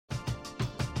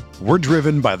We're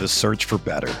driven by the search for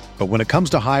better. But when it comes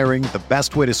to hiring, the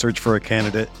best way to search for a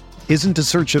candidate isn't to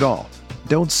search at all.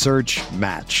 Don't search,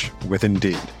 match with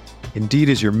Indeed. Indeed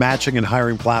is your matching and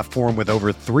hiring platform with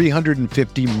over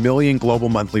 350 million global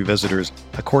monthly visitors,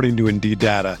 according to Indeed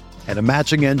data, and a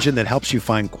matching engine that helps you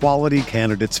find quality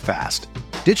candidates fast.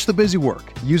 Ditch the busy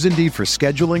work. Use Indeed for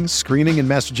scheduling, screening, and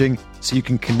messaging so you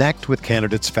can connect with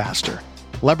candidates faster.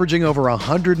 Leveraging over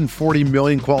 140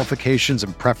 million qualifications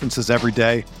and preferences every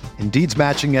day, Indeed's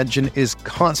matching engine is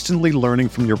constantly learning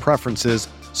from your preferences,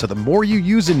 so the more you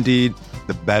use Indeed,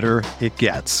 the better it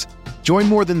gets. Join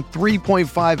more than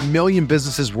 3.5 million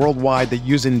businesses worldwide that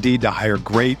use Indeed to hire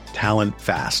great talent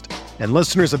fast. And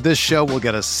listeners of this show will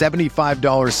get a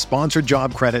 $75 sponsored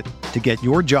job credit to get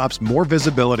your jobs more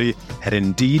visibility at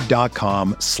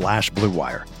Indeed.com/Blue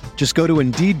Wire. Just go to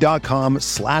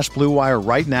Indeed.com/Blue Wire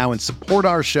right now and support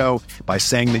our show by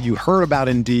saying that you heard about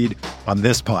Indeed on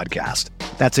this podcast.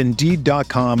 That's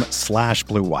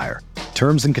Indeed.com/Blue Wire.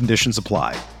 Terms and conditions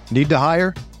apply. Need to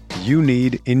hire? You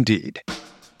need Indeed.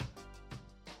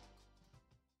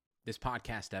 This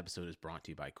podcast episode is brought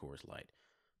to you by Coors Light.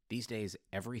 These days,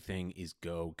 everything is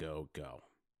go, go, go.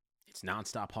 It's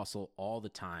nonstop hustle all the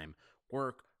time.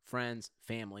 Work, friends,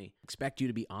 family, expect you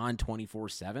to be on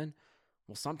 24/7.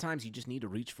 Well, sometimes you just need to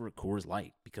reach for a Coors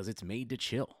Light because it's made to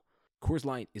chill. Coors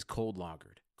Light is cold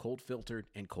lagered, cold filtered,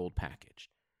 and cold packaged.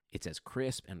 It's as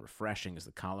crisp and refreshing as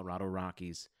the Colorado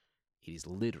Rockies. It is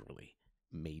literally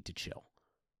made to chill.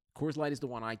 Coors Light is the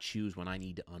one I choose when I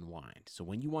need to unwind. So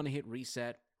when you want to hit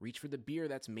reset, reach for the beer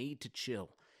that's made to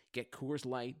chill. Get Coors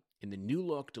Light in the new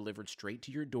look delivered straight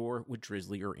to your door with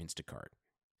Drizzly or Instacart.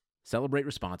 Celebrate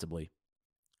responsibly.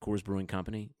 Coors Brewing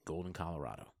Company, Golden,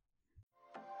 Colorado.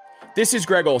 This is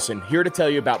Greg Olson, here to tell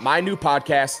you about my new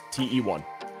podcast, TE1.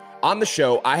 On the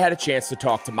show, I had a chance to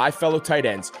talk to my fellow tight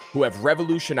ends who have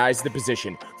revolutionized the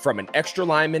position from an extra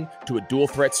lineman to a dual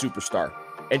threat superstar.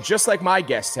 And just like my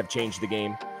guests have changed the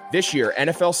game, this year,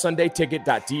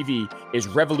 NFLSundayTicket.tv is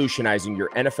revolutionizing your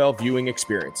NFL viewing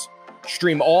experience.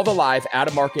 Stream all the live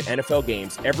out-of-market NFL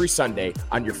games every Sunday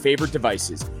on your favorite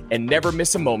devices and never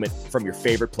miss a moment from your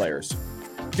favorite players.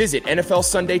 Visit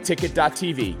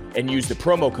NFLSundayTicket.tv and use the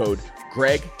promo code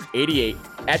GREG88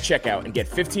 at checkout and get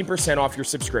 15% off your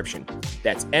subscription.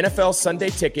 That's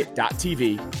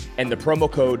NFLSundayTicket.tv and the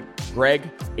promo code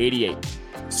GREG88.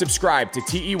 Subscribe to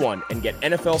TE1 and get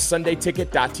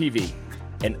NFLSundayTicket.tv.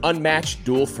 An unmatched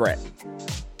dual threat. Breaks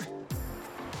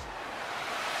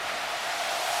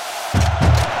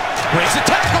a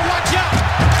tackle, watch out!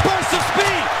 Burst of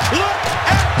speed! Look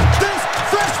at this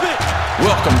freshman!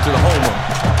 Welcome to the home of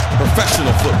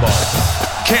professional football,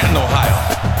 Canton, Ohio.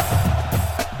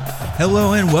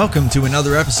 Hello and welcome to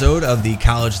another episode of the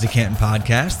College to Canton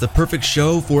podcast, the perfect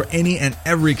show for any and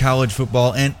every college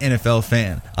football and NFL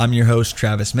fan. I'm your host,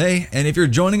 Travis May, and if you're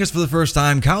joining us for the first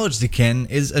time, College to Canton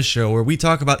is a show where we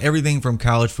talk about everything from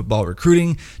college football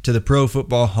recruiting to the Pro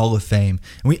Football Hall of Fame.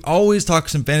 And we always talk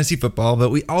some fantasy football,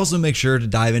 but we also make sure to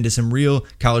dive into some real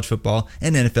college football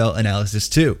and NFL analysis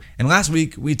too. And last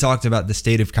week, we talked about the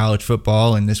state of college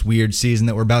football and this weird season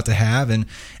that we're about to have and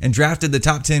drafted the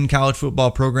top 10 college football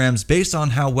programs based on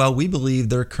how well we believe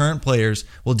their current players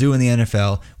will do in the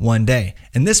NFL one day.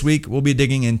 And this week, we'll be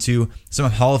digging into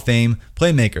some Hall of Fame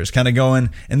playmakers, kind of going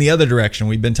in the other direction.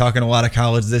 We've been talking a lot of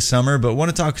college this summer, but want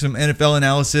to talk some NFL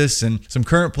analysis and some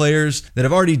current players that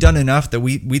have already done enough that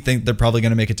we think they're probably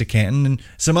going to make it to Canton, and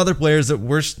some other players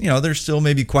that they're still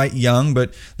maybe quite young,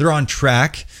 but they're on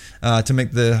track to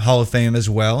make the Hall of Fame as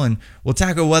well. And we'll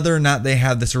tackle whether or not they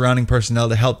have the surrounding personnel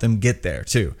to help them get there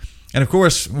too. And of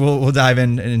course, we'll dive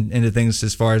into things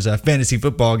as far as fantasy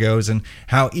football goes and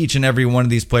how each and every one of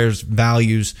these players'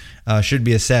 values should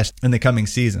be assessed in the coming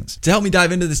seasons. To help me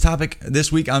dive into this topic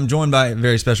this week, I'm joined by a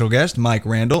very special guest, Mike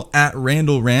Randall, at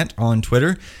Randall Rant on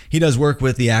Twitter. He does work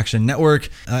with the Action Network.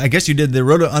 I guess you did the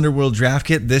Roto Underworld Draft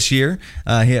Kit this year.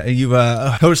 You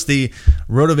host the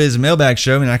RotoViz Mailbag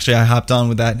Show, and actually I hopped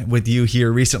on with you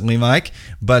here recently, Mike.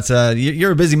 But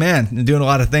you're a busy man, doing a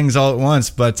lot of things all at once,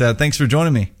 but thanks for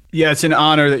joining me. Yeah, it's an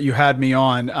honor that you had me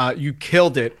on. You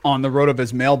killed it on the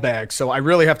RotoViz mailbag, so I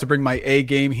really have to bring my A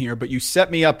game here, but you set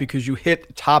me up because you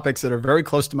hit topics that are very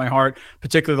close to my heart,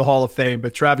 particularly the Hall of Fame.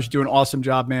 But Travis, you do an awesome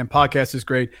job, man. Podcast is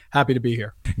great. Happy to be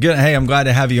here. Good. Hey, I'm glad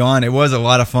to have you on. It was a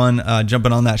lot of fun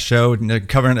jumping on that show,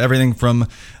 covering everything from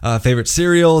favorite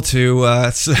cereal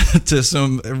to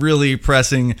some really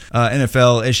pressing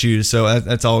NFL issues, so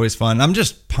that's always fun. I'm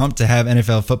just pumped to have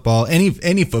NFL football,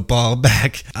 any football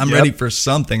back. I'm ready for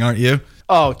something. Aren't you?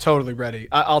 Oh, totally ready.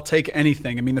 I'll take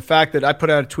anything. I mean, the fact that I put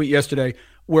out a tweet yesterday,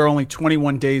 We're only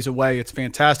 21 days away. It's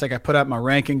fantastic. I put out my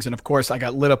rankings, and of course I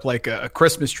got lit up like a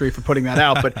Christmas tree for putting that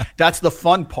out, but that's the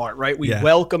fun part, right? We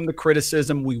welcome the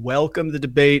criticism. We welcome the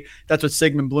debate. That's what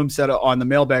Sigmund Bloom said on the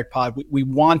Mailbag Pod. We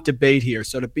want debate here.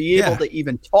 So to be able to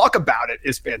even talk about it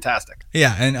is fantastic.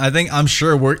 Yeah, and I'm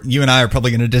sure you and I are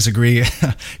probably going to disagree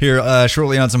here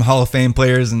shortly on some Hall of Fame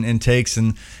players and takes,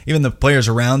 and even the players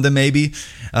around them maybe.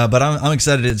 But I'm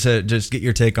excited to just get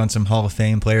your take on some Hall of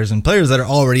Fame players and players that are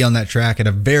already on that track at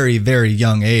a very, very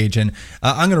young age. And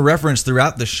I'm going to reference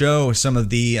throughout the show some of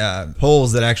the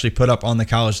polls that I actually put up on the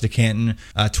College to Canton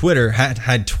Twitter.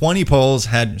 Had 20 polls,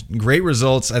 had great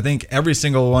results. I think every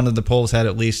single one of the polls had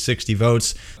at least 60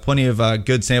 votes. Plenty of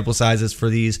good sample sizes for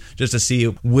these, just to see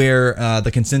where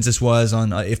the consensus was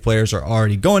on if players are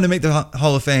already going to make the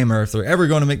Hall of Fame or if they're ever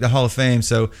going to make the Hall of Fame.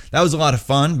 So that was a lot of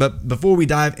fun. But before we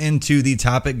dive into the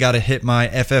topic, got to hit my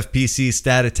FFPC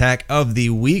stat attack of the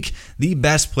week. The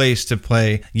best place to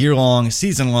play year-long,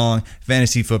 season-long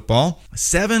fantasy football.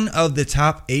 7 of the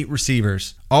top 8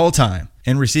 receivers all time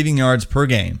in receiving yards per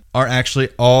game are actually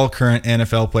all current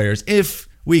NFL players, if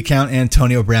we count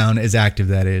Antonio Brown as active,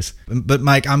 that is. But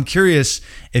Mike, I'm curious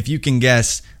if you can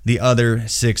guess the other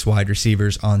 6 wide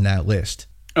receivers on that list.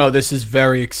 Oh, this is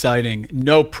very exciting.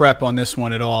 No prep on this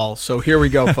one at all. So here we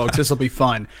go, folks. This will be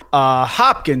fun.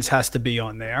 Hopkins has to be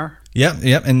on there.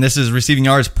 Yep. And this is receiving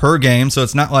yards per game. So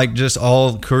it's not like just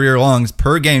all career longs,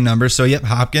 per game numbers. So,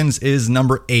 Hopkins is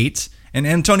number 8. And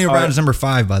Antonio Brown is number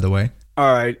 5, by the way.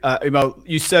 All right.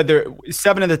 You said there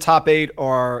 7 of the top 8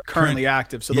 are currently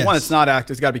active. So the one that's not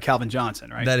active has got to be Calvin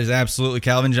Johnson, right? That is absolutely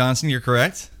Calvin Johnson. You're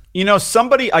correct.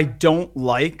 Somebody I don't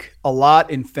like a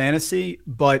lot in fantasy,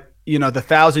 but the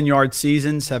 1,000-yard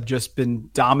seasons have just been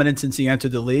dominant since he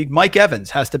entered the league. Mike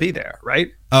Evans has to be there,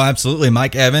 right? Oh, absolutely.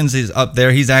 Mike Evans is up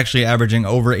there. He's actually averaging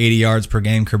over 80 yards per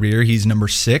game career. He's number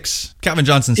 6. Calvin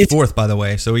Johnson's 4th, by the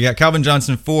way. So we got Calvin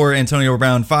Johnson 4, Antonio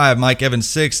Brown 5, Mike Evans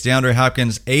 6, DeAndre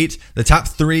Hopkins 8. The top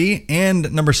 3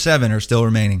 and number 7 are still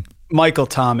remaining. Michael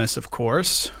Thomas, of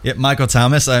course. Yep, Michael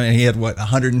Thomas. I mean, he had,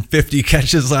 150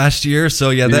 catches last year.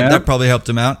 So, that probably helped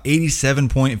him out.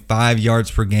 87.5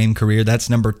 yards per game career. That's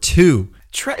number 2.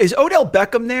 Is Odell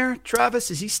Beckham there,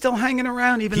 Travis? Is he still hanging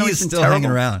around, even though he's been still terrible?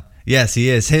 Hanging around. Yes, he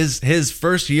is. His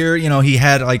first year, he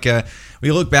had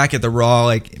we look back at the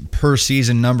raw per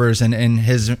season numbers, and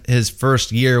his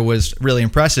first year was really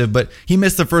impressive, but he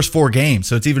missed the first 4 games,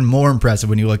 so it's even more impressive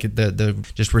when you look at the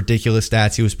just ridiculous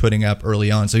stats he was putting up early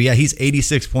on. So he's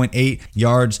 86.8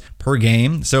 yards per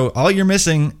game. So all you're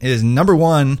missing is number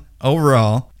 1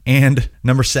 overall and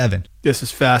number 7. This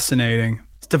is fascinating.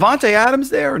 Devontae Adams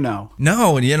there or no?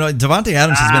 No, Devontae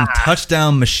Adams has been a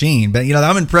touchdown machine, but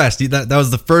I'm impressed. That was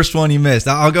the first one you missed.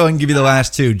 I'll go ahead and give you the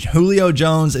last 2. Julio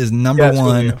Jones is number 1.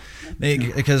 Julio.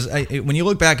 Because when you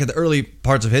look back at the early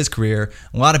parts of his career,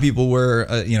 a lot of people were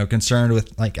concerned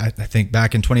with, I think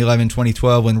back in 2011,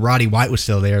 2012 when Roddy White was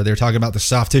still there, they were talking about the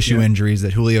soft tissue injuries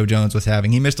that Julio Jones was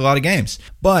having. He missed a lot of games.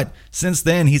 But since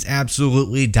then, he's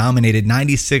absolutely dominated.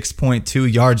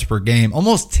 96.2 yards per game,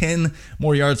 almost 10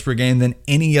 more yards per game than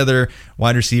any other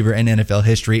wide receiver in NFL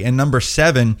history. And number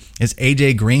 7 is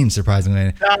AJ Green,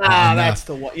 surprisingly. That's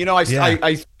the one.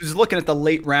 I was looking at the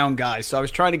late round guys, so I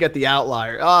was trying to get the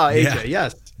outlier. AJ,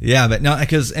 yes. Yeah, but no,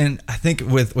 and I think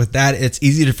with that, it's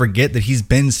easy to forget that he's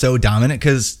been so dominant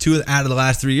because 2 out of the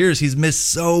last 3 years, he's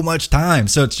missed so much time.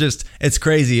 So it's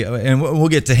crazy. And we'll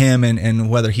get to him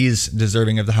and whether he's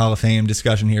deserving of the Hall of Fame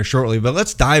discussion here shortly. But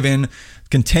let's dive in,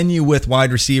 continue with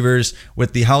wide receivers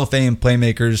with the Hall of Fame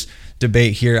Playmakers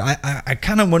debate here. I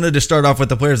kind of wanted to start off with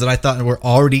the players that I thought were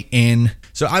already in.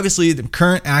 So obviously the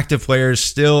current active players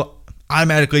still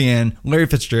automatically in. Larry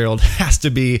Fitzgerald has to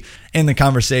be in the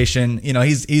conversation.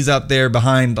 He's up there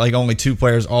behind only 2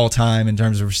 players all time in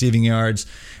terms of receiving yards.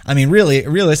 I mean,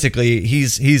 realistically,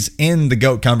 he's in the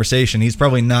GOAT conversation. He's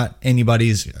probably not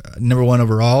anybody's number 1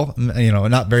 overall.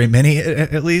 Not very many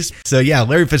at least. So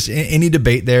Larry Fitzgerald. Any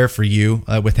debate there for you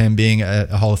with him being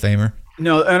a Hall of Famer?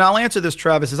 No, and I'll answer this,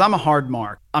 Travis, as I'm a hard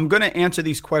mark. I'm going to answer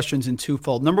these questions in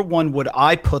twofold. Number 1, would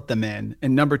I put them in?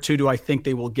 And number 2, do I think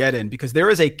they will get in? Because there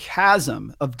is a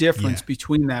chasm of difference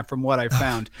between that from what I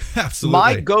found.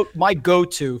 Absolutely. My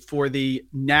go-to for the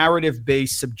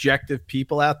narrative-based subjective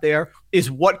people out there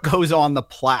is what goes on the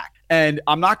plaque. And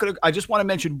I just want to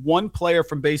mention one player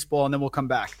from baseball and then we'll come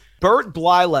back. Bert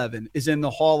Blyleven is in the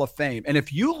Hall of Fame. And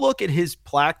if you look at his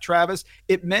plaque, Travis,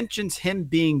 it mentions him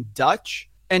being Dutch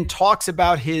and talks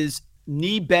about his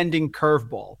knee-bending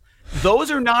curveball. Those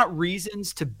are not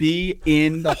reasons to be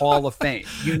in the Hall of Fame.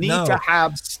 You need to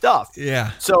have stuff.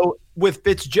 Yeah. So with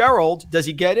Fitzgerald, does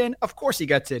he get in? Of course he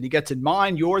gets in. He gets in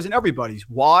mine, yours, and everybody's.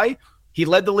 Why? He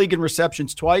led the league in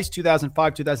receptions twice,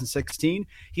 2005, 2016.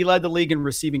 He led the league in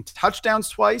receiving touchdowns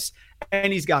twice,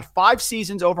 and he's got 5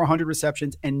 seasons over 100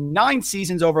 receptions and 9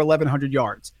 seasons over 1,100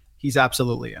 yards. He's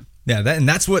absolutely in. Yeah,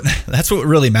 that's what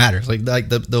really matters. Like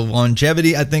the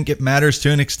longevity, I think it matters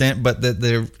to an extent, but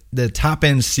the top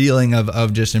end ceiling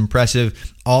of just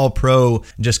impressive all pro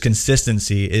just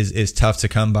consistency is tough to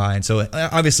come by. And so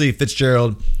obviously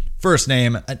Fitzgerald, first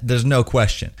name, there's no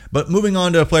question. But moving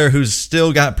on to a player who's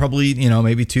still got probably,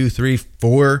 maybe 2, 3,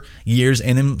 4 years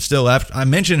in him still left. I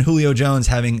mentioned Julio Jones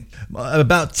having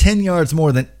about 10 yards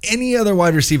more than any other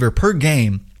wide receiver per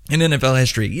game in NFL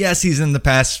history. Yes, he's in the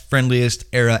pass friendliest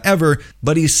era ever,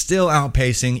 but he's still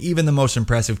outpacing even the most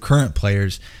impressive current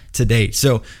players to date.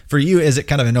 So for you, is it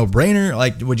kind of a no-brainer?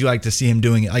 Like, would you like to see him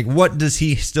doing it? Like, what does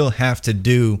he still have to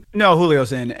do? No,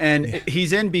 Julio's in, and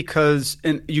he's in because,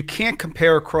 and you can't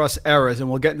compare across eras, and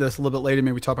we'll get into this a little bit later,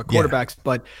 maybe we talk about quarterbacks,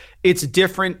 but it's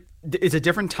different. It's a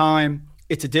different time.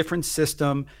 It's a different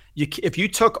system. If you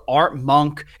took Art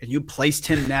Monk and you placed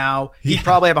him now, he'd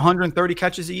probably have 130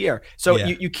 catches a year. So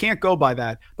you can't go by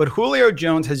that. But Julio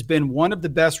Jones has been one of the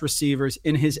best receivers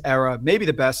in his era, maybe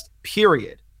the best,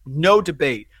 period. No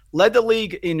debate. Led the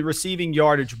league in receiving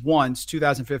yardage once,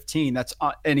 2015.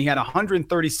 And he had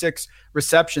 136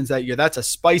 receptions that year. That's a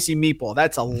spicy meatball.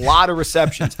 That's a lot of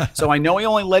receptions. So I know he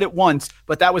only led it once,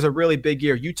 but that was a really big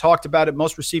year. You talked about it,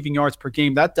 most receiving yards per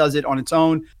game. That does it on its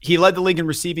own. He led the league in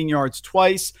receiving yards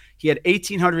twice. He had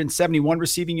 1,871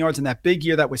 receiving yards in that big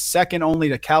year. That was second only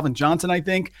to Calvin Johnson, I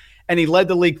think. And he led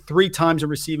the league 3 times in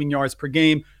receiving yards per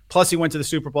game. Plus, he went to the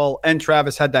Super Bowl, and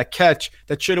Travis had that catch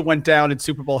that should have went down in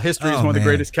Super Bowl history as one of the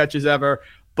greatest catches ever.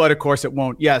 But, of course, it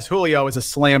won't. Yes, Julio is a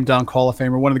slam dunk Hall of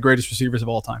Famer, one of the greatest receivers of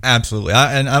all time. Absolutely.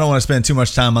 And I don't want to spend too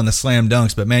much time on the slam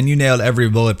dunks, but, man, you nailed every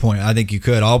bullet point. I think you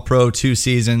could. All-Pro, 2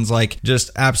 seasons,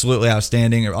 just absolutely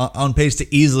outstanding. On pace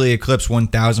to easily eclipse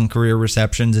 1,000 career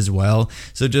receptions as well.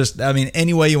 So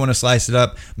any way you want to slice it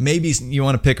up, maybe you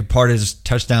want to pick apart his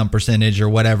touchdown percentage or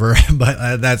whatever,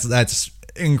 but that's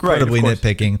incredibly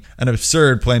nitpicking, an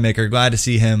absurd playmaker. Glad to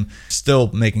see him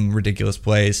still making ridiculous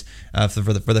plays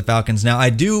for the Falcons. Now, I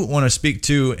do want to speak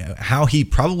to how he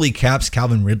probably caps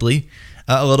Calvin Ridley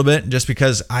a little bit, just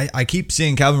because I keep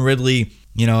seeing Calvin Ridley,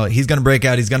 he's going to break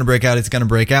out, it's going to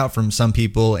break out from some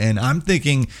people, and I'm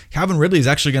thinking Calvin Ridley is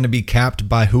actually going to be capped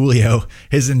by Julio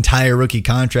his entire rookie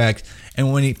contract.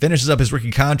 And when he finishes up his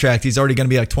rookie contract, he's already going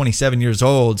to be 27 years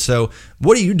old. So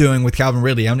what are you doing with Calvin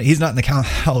Ridley? He's not in the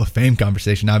Hall of Fame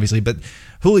conversation, obviously, but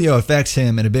Julio affects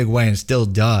him in a big way and still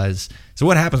does. So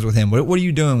what happens with him? What are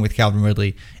you doing with Calvin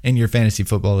Ridley in your fantasy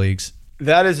football leagues?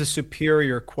 That is a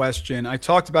superior question. I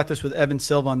talked about this with Evan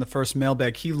Silva on the first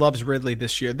mailbag. He loves Ridley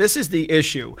this year. This is the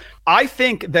issue. I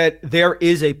think that there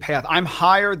is a path. I'm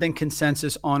higher than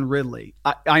consensus on Ridley.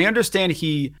 I understand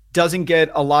he doesn't get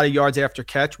a lot of yards after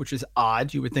catch, which is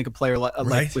odd. You would think a player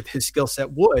like with his skill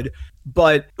set would.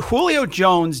 But Julio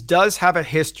Jones does have a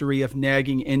history of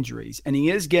nagging injuries, and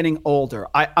he is getting older.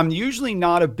 I'm usually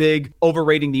not a big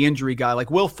overrating the injury guy.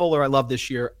 Like Will Fuller, I love this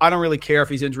year. I don't really care if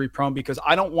he's injury prone because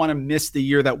I don't want to miss the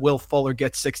year that Will Fuller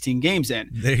gets 16 games in.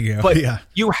 There you go. But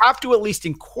you have to at least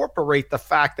incorporate the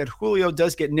fact that Julio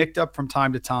does get nicked up from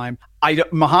time to time.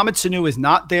 Mohamed Sanu is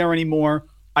not there anymore.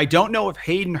 I don't know if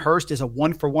Hayden Hurst is a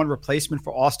 1-for-1 replacement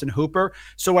for Austin Hooper.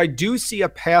 So I do see a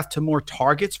path to more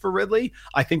targets for Ridley.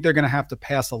 I think they're going to have to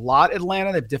pass a lot,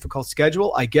 Atlanta. They have a difficult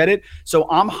schedule. I get it. So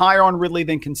I'm higher on Ridley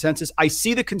than consensus. I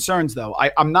see the concerns, though.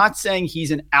 I'm not saying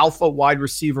he's an alpha wide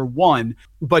receiver 1,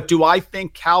 but do I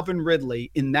think Calvin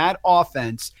Ridley in that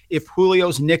offense, if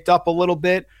Julio's nicked up a little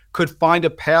bit, could find a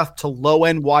path to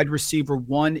low-end wide receiver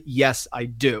 1? Yes, I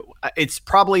do. It's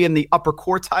probably in the upper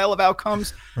quartile of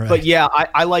outcomes. Right. But, yeah,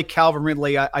 I like Calvin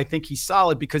Ridley. I think he's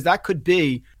solid because that could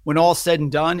be, when all's said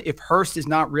and done, if Hurst is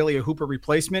not really a Hooper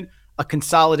replacement, a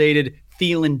consolidated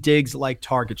Thielen Diggs-like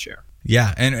target share.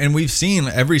 Yeah, and we've seen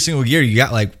every single year you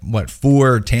got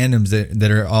 4 tandems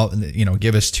that are all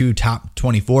give us 2 top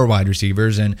 24 wide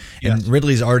receivers, and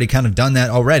Ridley's already kind of done that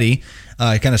already.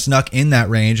 Kind of snuck in that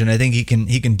range, and I think he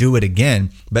can do it again.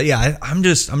 But yeah, I'm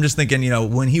just thinking,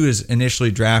 when he was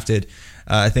initially drafted,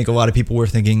 I think a lot of people were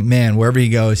thinking, man, wherever he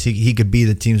goes, he could be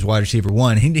the team's wide receiver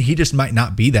 1. He just might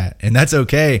not be that, and that's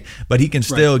okay. But he can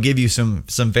still give you some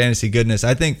fantasy goodness.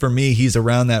 I think for me, he's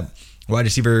around that wide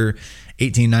receiver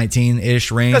 18,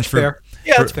 19-ish range. That's fair.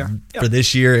 Yeah, that's fair. For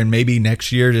this year and maybe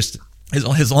next year, just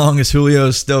as long as Julio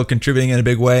is still contributing in a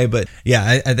big way. But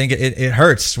yeah, I think it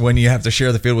hurts when you have to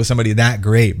share the field with somebody that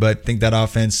great. But I think that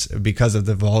offense, because of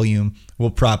the volume,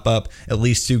 will prop up at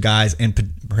least two guys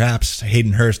and perhaps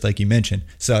Hayden Hurst, like you mentioned.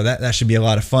 So that should be a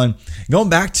lot of fun. Going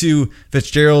back to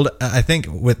Fitzgerald, I think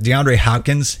with DeAndre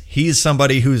Hopkins, he's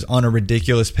somebody who's on a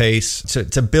ridiculous pace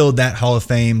to build that Hall of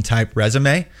Fame type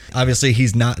resume. Obviously,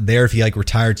 he's not there if he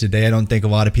retired today. I don't think a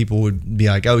lot of people would be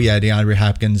like, oh yeah, DeAndre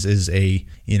Hopkins is a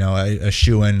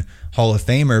shoo-in Hall of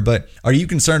Famer. But are you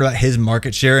concerned about his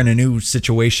market share in a new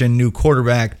situation, new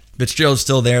quarterback? Fitzgerald's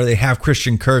still there. They have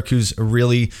Christian Kirk, who's a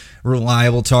really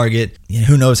reliable target.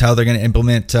 Who knows how they're going to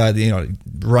implement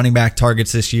running back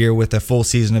targets this year with a full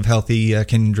season of healthy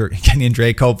Kenyon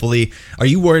Drake, hopefully. Are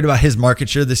you worried about his market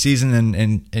share this season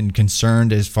and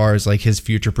concerned as far as his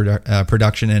future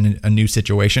production in a new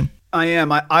situation? I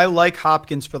am. I like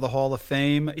Hopkins for the Hall of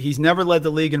Fame. He's never led the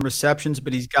league in receptions,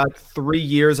 but he's got 3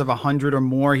 years of 100 or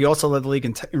more. He also led the league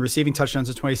in receiving touchdowns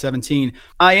in 2017.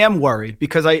 I am worried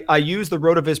because I use the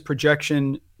RotoViz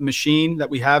projection machine that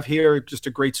we have here, just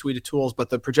a great suite of tools. But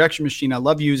the projection machine I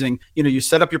love using, you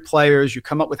set up your players, you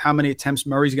come up with how many attempts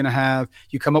Murray's going to have,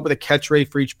 you come up with a catch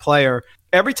rate for each player.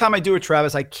 Every time I do it,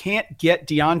 Travis, I can't get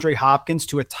DeAndre Hopkins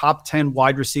to a top 10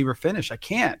 wide receiver finish. I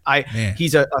can't.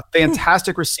 He's a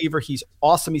fantastic receiver. He's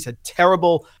awesome. He's had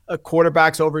terrible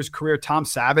quarterbacks over his career. Tom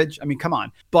Savage. I mean, come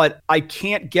on. But I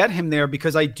can't get him there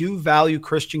because I do value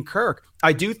Christian Kirk.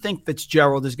 I do think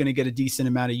Fitzgerald is going to get a decent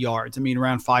amount of yards. I mean,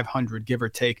 around 500, give or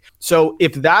take. So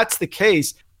if that's the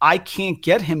case, I can't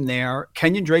get him there.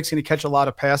 Kenyon Drake's going to catch a lot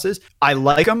of passes. I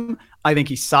like him. I think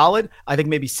he's solid. I think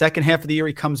maybe second half of the year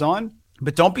he comes on.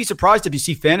 But don't be surprised if you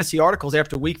see fantasy articles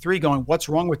after week 3 going, what's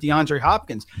wrong with DeAndre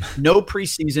Hopkins? No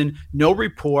preseason, no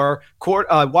rapport.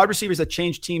 Wide receivers that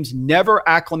change teams never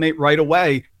acclimate right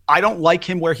away. I don't like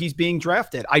him where he's being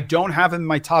drafted. I don't have him in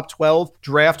my top 12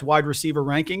 draft wide receiver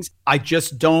rankings. I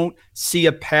just don't see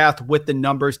a path with the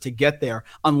numbers to get there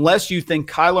unless you think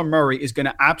Kyler Murray is going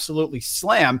to absolutely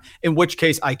slam, in which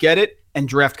case I get it and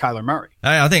draft Kyler Murray.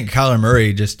 I think Kyler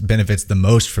Murray just benefits the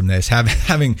most from this.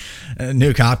 Having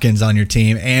Nuke Hopkins on your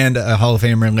team and a Hall of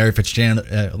Famer in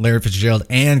Larry Fitzgerald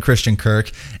and Christian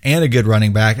Kirk and a good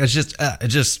running back. It's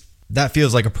just that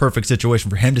feels like a perfect situation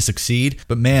for him to succeed.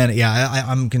 But man, yeah,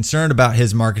 I'm concerned about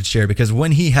his market share because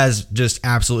when he has just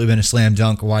absolutely been a slam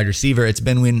dunk wide receiver, it's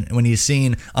been when he's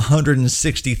seen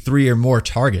 163 or more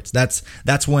targets. That's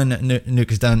when Nuke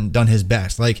has done his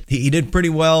best. He did pretty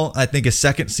well. I think his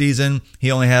second season, he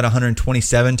only had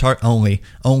 127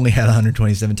 only had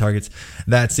 127 targets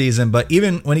that season. But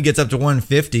even when he gets up to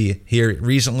 150 here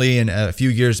recently and a few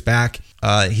years back,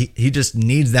 he just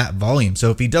needs that volume.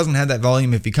 So if he doesn't have that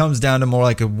volume, if he comes down to more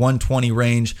like a 120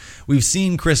 range, we've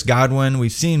seen Chris Godwin,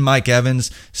 we've seen Mike Evans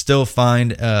still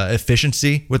find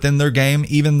efficiency within their game,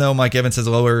 even though Mike Evans has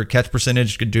a lower catch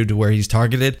percentage due to where he's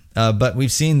targeted. But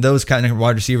we've seen those kind of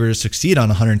wide receivers succeed on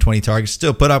 120 targets,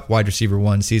 still put up wide receiver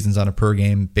 1 seasons on a per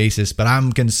game basis. But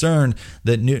I'm concerned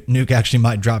that Nuke actually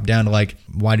might drop down to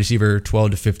wide receiver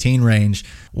 12 to 15 range,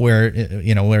 where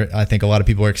I think a lot of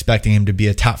people are expecting him to be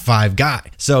a top 5 guy.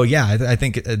 So yeah, I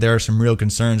think there are some real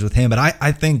concerns with him, but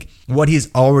I think what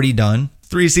he's already done,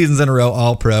 3 seasons in a row,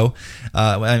 all pro.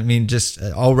 Just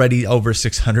already over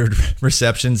 600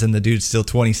 receptions, and the dude's still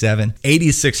 27.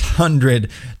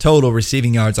 8,600 total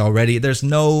receiving yards already. There's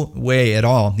no way at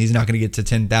all he's not going to get to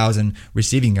 10,000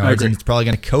 receiving yards, and he's probably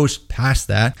going to coast past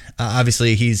that.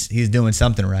 Obviously, he's doing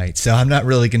something right. So I'm not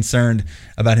really concerned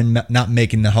about him not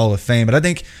making the Hall of Fame, but I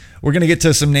think we're going to get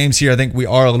to some names here I think we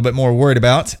are a little bit more worried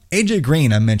about. AJ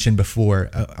Green, I mentioned before.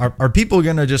 Are people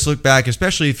going to just look back,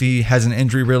 especially if he has an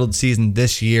injury-riddled season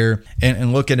this year,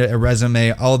 and look at a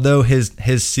resume, although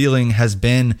his ceiling has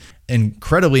been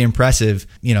incredibly impressive,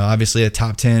 obviously a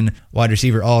top 10 wide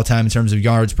receiver all time in terms of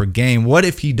yards per game. What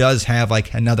if he does have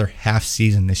another half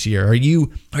season this year? Are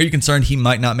you concerned he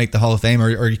might not make the Hall of Fame,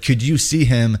 or could you see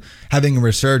him having a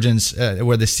resurgence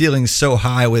where the ceiling's so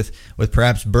high with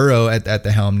perhaps Burrow at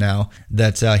the helm now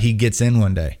that he gets in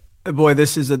one day? Boy,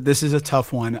 this is a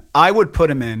tough one. I would put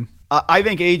him in. I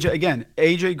think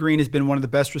AJ Green has been one of the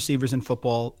best receivers in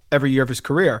football every year of his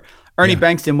career. Ernie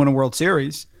Banks didn't win a World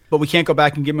Series, but we can't go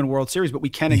back and give him a World Series, but we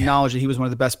can acknowledge that he was one of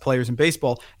the best players in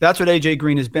baseball. That's what AJ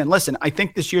Green has been. Listen, I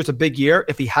think this year's a big year.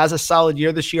 If he has a solid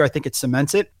year this year, I think it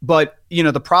cements it. But,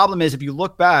 the problem is if you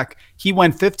look back, he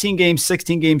went 15 games,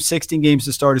 16 games, 16 games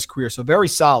to start his career. So very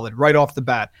solid right off the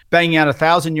bat, banging out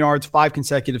 1,000 yards, 5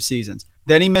 consecutive seasons.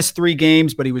 Then he missed 3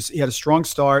 games, but he had a strong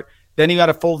start. Then he got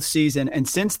a full season. And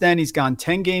since then, he's gone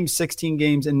 10 games, 16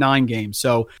 games, and 9 games.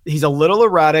 So he's a little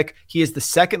erratic. He is the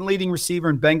second leading receiver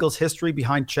in Bengals history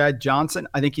behind Chad Johnson.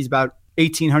 I think he's about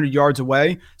 1,800 yards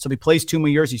away. So if he plays 2 more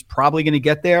years, he's probably going to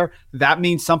get there. That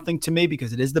means something to me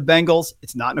because it is the Bengals.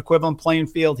 It's not an equivalent playing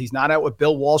field. He's not out with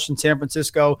Bill Walsh in San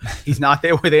Francisco. He's not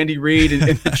there with Andy Reid and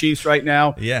the Chiefs right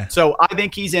now. Yeah. So I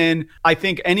think he's in. I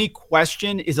think any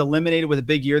question is eliminated with a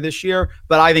big year this year,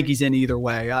 but I think he's in either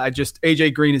way.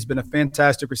 AJ Green has been a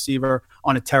fantastic receiver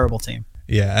on a terrible team.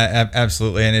 Yeah,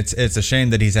 absolutely, and it's a shame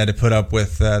that he's had to put up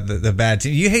with the bad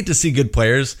team. You hate to see good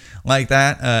players like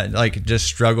that, like just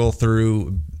struggle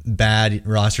through bad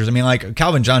rosters. I mean, like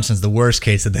Calvin Johnson's the worst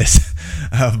case of this,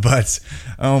 but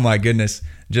oh my goodness,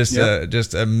 just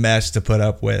a mess to put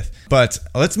up with. But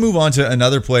let's move on to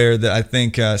another player that I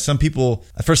think some people,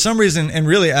 for some reason, and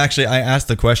really actually, I asked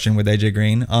the question with AJ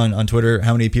Green on Twitter,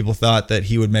 how many people thought that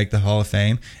he would make the Hall of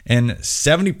Fame, and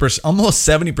 70%, almost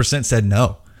 70% said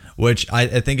no. Which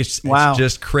I think it's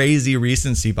just crazy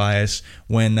recency bias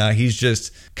when he's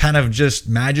just kind of just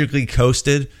magically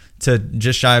coasted to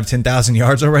just shy of 10,000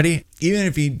 yards already. Even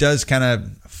if he does kind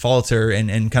of falter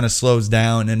and kind of slows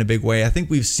down in a big way, I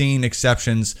think we've seen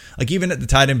exceptions, like even at the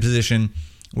tight end position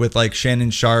with like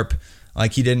Shannon Sharp,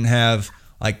 like he didn't have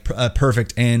like a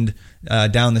perfect end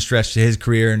down the stretch to his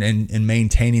career and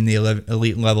maintaining the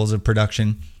elite levels of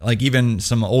production. Like even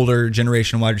some older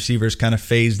generation wide receivers kind of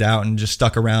phased out and just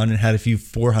stuck around and had a few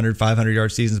 400,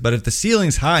 500-yard seasons. But if the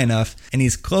ceiling's high enough and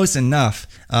he's close enough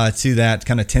to that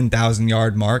kind of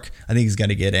 10,000-yard mark, I think he's going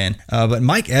to get in. But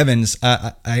Mike Evans,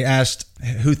 I asked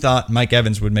who thought Mike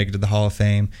Evans would make it to the Hall of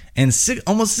Fame, and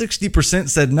almost 60%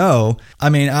 said no. I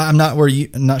mean, I'm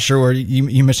not sure where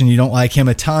you mentioned you don't like him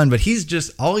a ton, but he's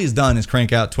just, all he's done is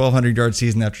crank out 1,200-yard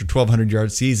season after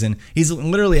 1,200-yard season. He's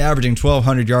literally averaging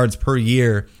 1,200 yards per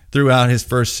year throughout his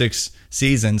first 6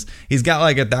 seasons. He's got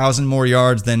like 1,000 more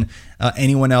yards than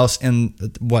anyone else in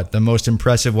the most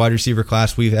impressive wide receiver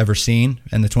class we've ever seen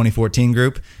in the 2014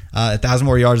 group. 1,000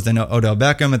 more yards than Odell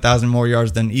Beckham, 1,000 more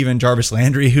yards than even Jarvis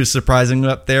Landry, who's surprisingly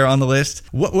up there on the list.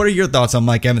 What are your thoughts on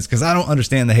Mike Evans? Because I don't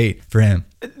understand the hate for him.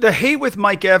 The hate with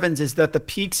Mike Evans is that the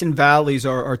peaks and valleys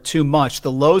are too much.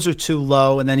 The lows are too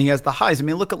low, and then he has the highs. I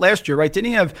mean, look at last year, right? Didn't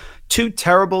he have 2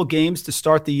 terrible games to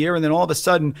start the year? And then all of a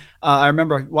sudden, I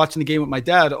remember watching the game with my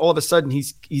dad, all of a sudden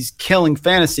he's killing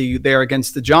fantasy there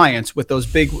against the Giants with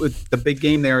the big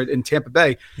game there in Tampa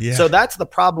Bay. Yeah. So that's the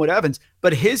problem with Evans.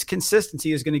 But his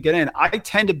consistency is going to get in. I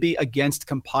tend to be against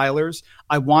compilers.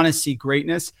 I want to see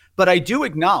greatness, but I do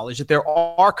acknowledge that there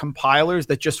are compilers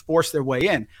that just force their way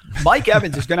in. Mike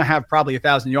Evans is going to have probably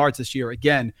 1,000 yards this year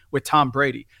again with Tom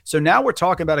Brady. So now we're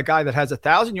talking about a guy that has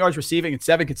 1,000 yards receiving in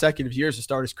 7 consecutive years to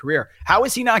start his career. How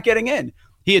is he not getting in?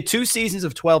 He had 2 seasons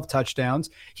of 12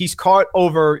 touchdowns. He's caught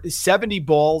over 70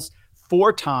 balls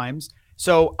 4 times.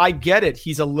 So I get it.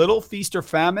 He's a little feast or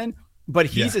famine, but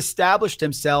he's established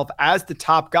himself as the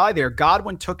top guy there.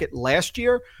 Godwin took it last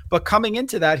year, but coming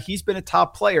into that, he's been a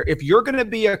top player. If you're going to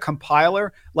be a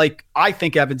compiler, like I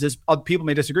think Evans is, people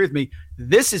may disagree with me,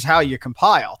 this is how you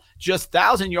compile. Just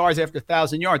 1,000 yards after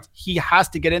 1,000 yards. He has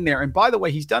to get in there. And by the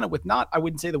way, he's done it with not, I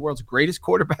wouldn't say the world's greatest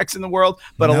quarterbacks in the world,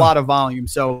 but a lot of volume.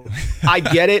 So I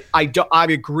get it. I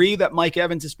agree that Mike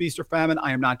Evans is feast or famine.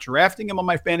 I am not drafting him on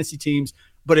my fantasy teams,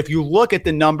 but if you look at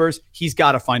the numbers, he's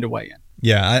got to find a way in.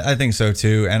 Yeah, I think so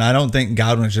too. And I don't think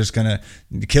Godwin's just going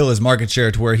to kill his market share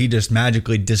to where he just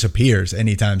magically disappears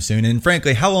anytime soon. And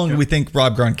frankly, how long do we think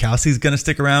Rob Gronkowski's going to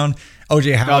stick around?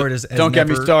 OJ Howard is. Don't get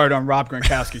me started on Rob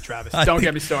Gronkowski, Travis. Don't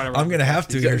get me started on Rob I'm going to have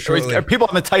to here shortly. People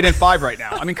on the tight end 5 right now.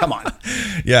 I mean, come on.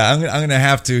 Yeah, I'm going to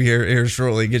have to here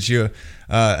shortly get you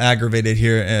aggravated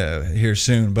here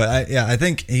soon. But I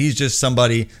think he's just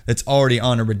somebody that's already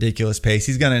on a ridiculous pace.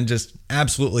 He's going to just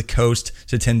absolutely coast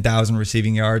to 10,000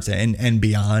 receiving yards and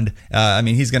beyond. I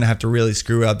mean, he's going to have to really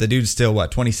screw up. The dude's still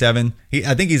 27.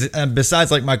 I think he's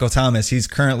besides like Michael Thomas, he's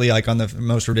currently like on the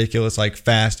most ridiculous like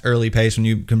fast early pace when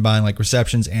you combine like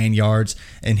receptions and yards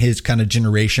and his kind of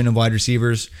generation of wide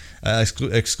receivers,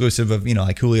 exclusive of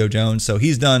like Julio Jones. So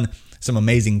he's done some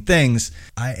amazing things.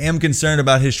 I am concerned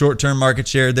about his short-term market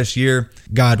share this year.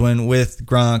 Godwin with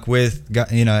Gronk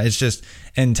it's just,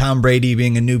 and Tom Brady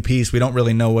being a new piece, we don't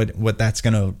really know what that's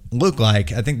going to look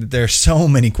like. I think that there are so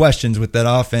many questions with that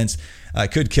offense.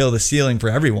 Could kill the ceiling for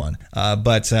everyone.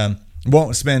 But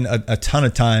won't spend a ton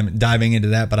of time diving into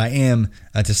that, but I am,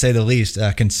 to say the least,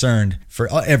 concerned for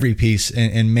every piece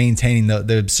in maintaining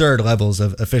the absurd levels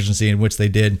of efficiency in which they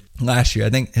did last year. I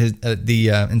think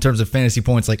in terms of fantasy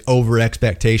points, like over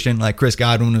expectation, like Chris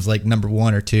Godwin was like number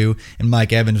 1 or 2, and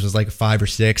Mike Evans was like 5 or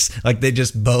 6. Like they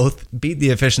just both beat the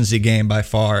efficiency game by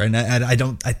far, and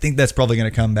I think that's probably going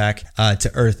to come back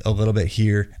to earth a little bit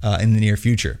here in the near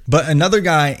future. But another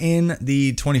guy in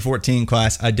the 2014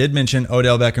 class, I did mention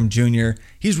Odell Beckham Jr.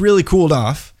 He's really cooled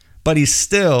off, but he's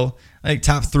still like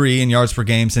top 3 in yards per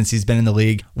game since he's been in the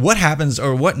league. What happens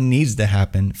or what needs to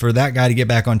happen for that guy to get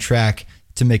back on track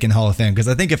to making the Hall of Fame? Because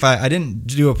I think if I didn't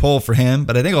do a poll for him,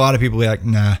 but I think a lot of people will be like,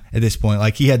 nah, at this point,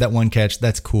 like he had that one catch.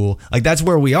 That's cool. Like that's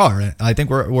where we are. I think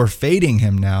we're fading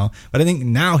him now, but I think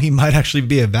now he might actually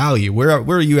be a value. Where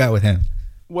are you at with him?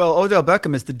 Well, Odell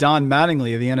Beckham is the Don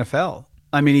Mattingly of the NFL.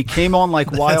 I mean, he came on like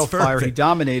wildfire. He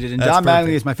dominated. And Don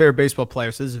Mattingly is my favorite baseball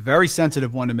player, so this is a very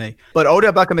sensitive one to me. But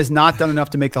Odell Beckham has not done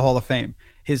enough to make the Hall of Fame.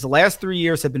 His last 3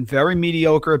 years have been very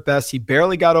mediocre at best. He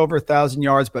barely got over 1,000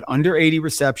 yards, but under 80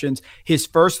 receptions. His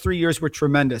first 3 years were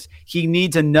tremendous. He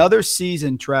needs another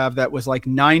season, Trav, that was like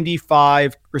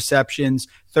 95 receptions,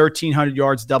 1,300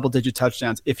 yards, double-digit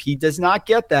touchdowns. If he does not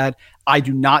get that, I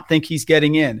do not think he's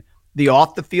getting in. The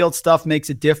off-the-field stuff makes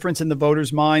a difference in the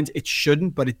voters' minds. It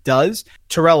shouldn't, but it does.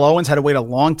 Terrell Owens had to wait a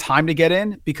long time to get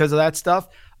in because of that stuff.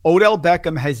 Odell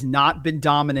Beckham has not been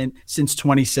dominant since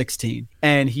 2016,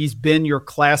 and he's been your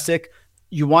classic.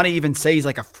 You want to even say he's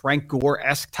like a Frank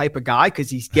Gore-esque type of guy because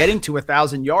he's getting to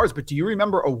 1,000 yards. But do you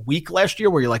remember a week last year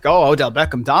where you're like, oh, Odell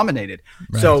Beckham dominated?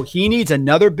 Right. So he needs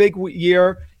another big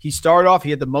year. He started off,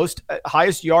 he had the most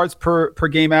highest yards per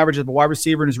game average of a wide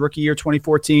receiver in his rookie year,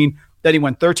 2014. Then he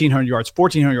went 1,300 yards,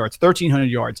 1,400 yards, 1,300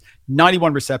 yards,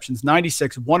 91 receptions,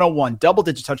 96, 101,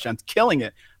 double-digit touchdowns, killing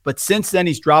it. But since then,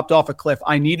 he's dropped off a cliff.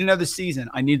 I need another season.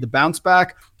 I need the bounce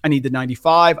back. I need the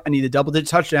 95. I need the double-digit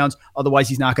touchdowns. Otherwise,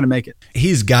 he's not going to make it.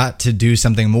 He's got to do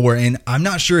something more, and I'm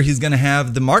not sure he's going to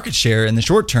have the market share in the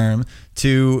short term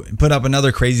to put up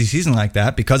another crazy season like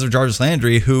that because of Jarvis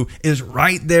Landry, who is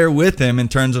right there with him in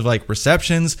terms of like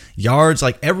receptions, yards,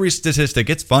 like every statistic.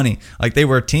 It's funny. Like they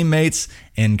were teammates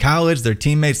in college. They're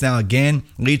teammates now again,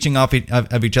 leeching off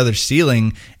of each other's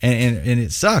ceiling, and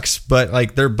it sucks. But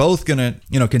like they're both going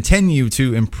to, continue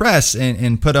to impress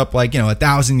and put up like,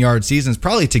 1,000-yard seasons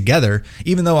probably together,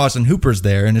 even though Austin Hooper's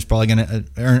there and is probably going to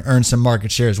earn some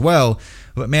market share as well.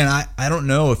 But man, I don't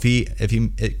know if he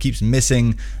keeps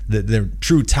missing the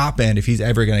true top end, if he's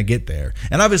ever going to get there.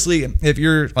 And obviously, if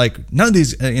you're like none of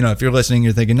these, if you're listening,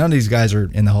 you're thinking none of these guys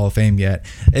are in the Hall of Fame yet.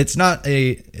 It's not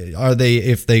are they,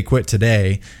 if they quit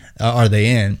today, are they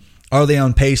in? Are they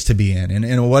on pace to be in?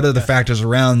 And what are the factors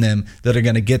around them that are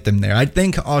going to get them there? I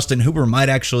think Austin Hooper might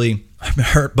actually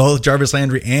hurt both Jarvis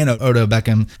Landry and Odell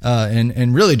Beckham.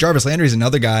 And really, Jarvis Landry is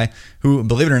another guy who,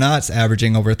 believe it or not, is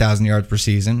averaging over 1,000 yards per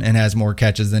season and has more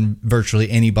catches than virtually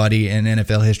anybody in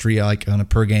NFL history, like on a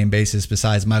per-game basis,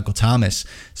 besides Michael Thomas.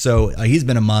 So he's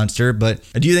been a monster. But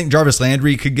do you think Jarvis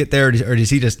Landry could get there, or does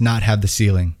he just not have the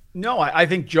ceiling? No, I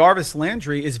think Jarvis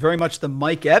Landry is very much the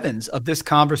Mike Evans of this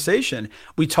conversation.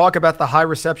 We talk about the high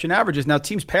reception averages. Now,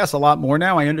 teams pass a lot more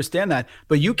now. I understand that.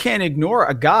 But you can't ignore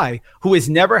a guy who has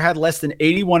never had less than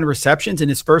 81 receptions in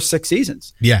his first 6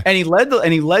 seasons. Yeah. And he led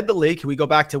the league. Can we go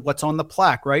back to what's on the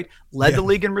plaque, right? Led the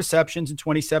league in receptions in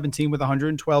 2017 with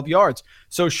 112 yards.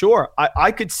 So sure,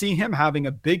 I could see him having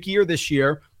a big year this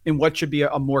year in what should be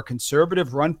a more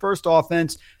conservative run-first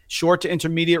offense, short to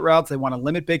intermediate routes. They want to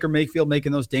limit Baker Mayfield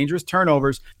making those dangerous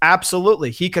turnovers. Absolutely.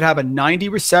 He could have a 90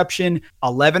 reception,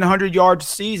 1,100 yard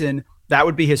season. That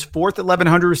would be his 4th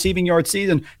 1,100 receiving yard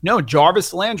season. No,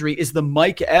 Jarvis Landry is the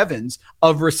Mike Evans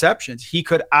of receptions. He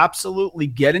could absolutely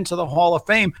get into the Hall of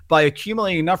Fame by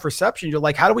accumulating enough receptions. You're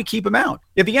like, how do we keep him out?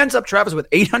 If he ends up, Travis, with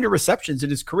 800 receptions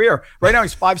in his career, right now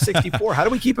he's 564. How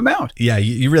do we keep him out? Yeah,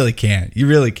 you really can't. You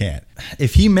really can't.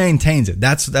 If he maintains it,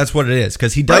 that's what it is,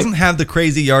 because he doesn't have the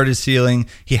crazy yardage ceiling.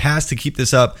 He has to keep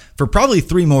this up for probably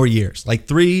 3 more years, like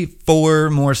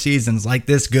 3-4 more seasons like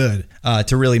this good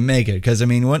to really make it. Because, I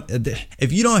mean,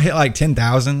 if you don't hit like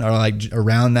 10,000 or like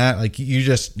around that, like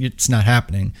it's not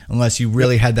happening unless you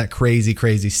really had that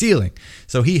crazy ceiling.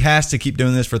 So he has to keep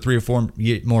doing this for 3 or 4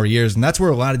 more years, and that's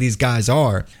where a lot of these guys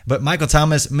are. But Michael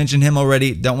Thomas, mentioned him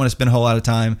already, don't want to spend a whole lot of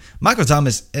time. Michael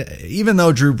Thomas, even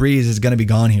though Drew Brees is going to be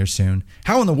gone here soon,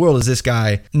 how in the world is this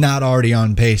guy not already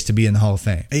on pace to be in the Hall of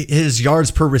Fame? His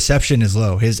yards per reception is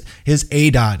low. His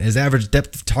ADOT, his average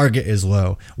depth of target is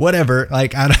low. Whatever.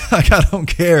 Like I don't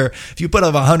care if you put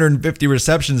up 150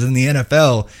 receptions in the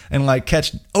NFL and like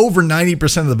catch over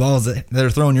 90% of the balls that are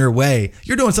thrown your way.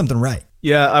 You're doing something right.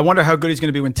 Yeah, I wonder how good he's going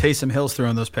to be when Taysom Hill's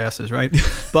throwing those passes, right?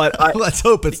 But let's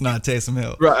hope it's not Taysom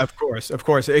Hill. Right, of course.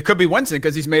 It could be Winston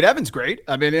because he's made Evans great.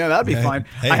 I mean, that'd be fine.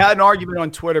 Hey. I had an argument on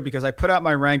Twitter because I put out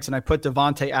my ranks and I put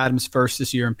Devontae Adams first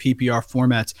this year in PPR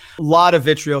formats. A lot of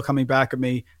vitriol coming back at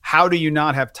me. how do you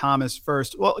not have Thomas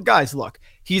first? Well, guys, look,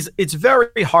 it's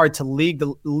very hard to lead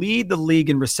the league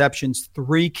in receptions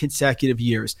 3 consecutive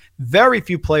years. Very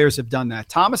few players have done that.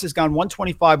 Thomas has gone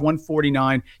 125,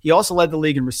 149. He also led the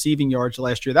league in receiving yards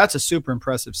last year. That's a super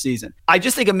impressive season. I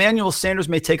just think Emmanuel Sanders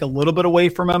may take a little bit away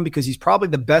from him because he's probably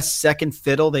the best second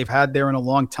fiddle they've had there in a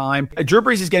long time. Drew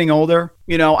Brees is getting older.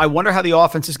 I wonder how the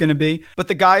offense is going to be, but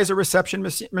the guy is a reception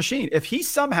machine. If he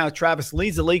somehow, Travis,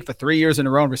 leads the league for 3 years in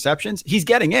a row in receptions, he's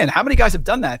getting in. How many guys have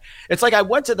done that? It's like I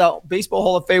went to the Baseball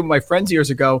Hall of Fame with my friends years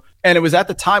ago, and it was at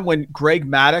the time when Greg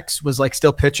Maddux was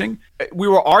still pitching. We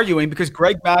were arguing because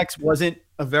Greg Maddux wasn't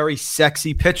a very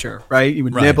sexy pitcher, right? He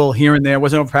would nibble here and there,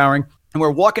 wasn't overpowering. And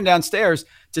we're walking downstairs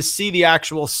to see the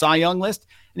actual Cy Young list.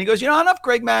 And he goes, enough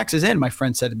Greg Maddux is in, my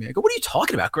friend said to me. I go, what are you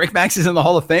talking about? Greg Maddux is in the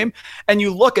Hall of Fame? And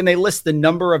you look and they list the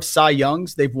number of Cy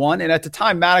Youngs they've won. And at the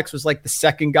time, Maddux was like the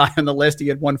second guy on the list. He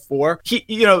had won 4.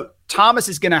 Thomas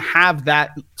is going to have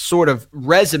that sort of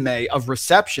resume of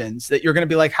receptions that you're going to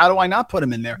be like, how do I not put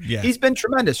him in there? Yeah. He's been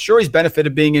tremendous. Sure, he's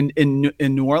benefited being in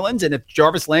New Orleans. And if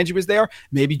Jarvis Landry was there,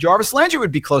 maybe Jarvis Landry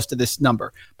would be close to this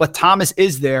number. But Thomas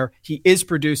is there. He is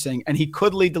producing, and he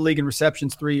could lead the league in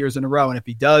receptions 3 years in a row. And if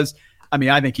he does,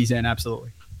 I think he's in,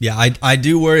 absolutely. Yeah, I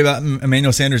do worry about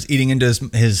Emmanuel Sanders eating into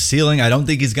his ceiling. I don't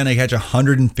think he's going to catch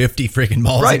 150 freaking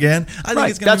balls again. I think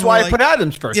it's going That's why I put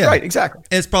Adams first. Yeah, right, exactly.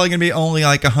 It's probably going to be only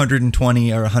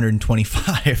 120 or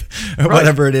 125 or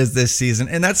whatever it is this season,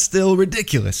 and that's still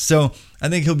ridiculous. So I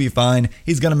think he'll be fine.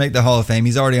 He's going to make the Hall of Fame.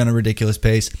 He's already on a ridiculous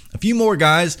pace. A few more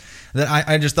guys that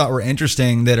I just thought were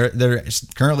interesting that are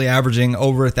currently averaging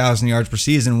over 1,000 yards per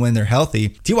season when they're healthy.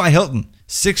 T.Y. Hilton,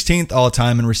 16th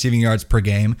all-time in receiving yards per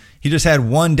game. He just had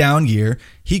one down year.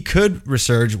 He could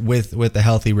resurge with the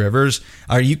healthy Rivers.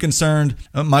 Are you concerned,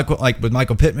 with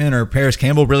Michael Pittman or Paris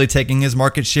Campbell really taking his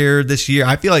market share this year?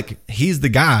 I feel like he's the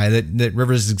guy that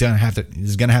Rivers is going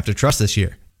to have to trust this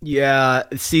year. Yeah.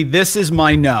 See, this is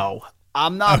my no.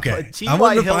 I'm not. Okay.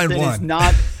 T.Y. Hilton is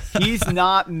not. He's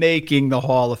not making the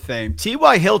Hall of Fame.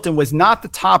 T.Y. Hilton was not the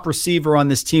top receiver on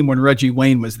this team when Reggie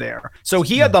Wayne was there. So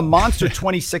he had the monster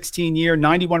 2016 year,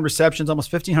 91 receptions,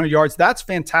 almost 1,500 yards. That's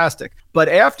fantastic. But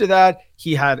after that,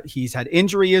 he's had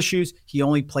injury issues. He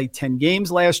only played 10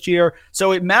 games last year.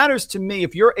 So it matters to me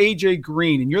if you're A.J.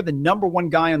 Green and you're the number one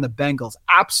guy on the Bengals,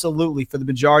 absolutely for the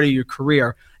majority of your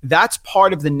career, that's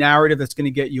part of the narrative that's going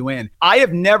to get you in. I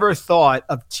have never thought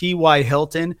of T.Y.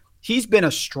 Hilton. He's been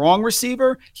a strong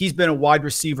receiver. He's been a wide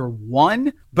receiver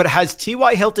 1. But has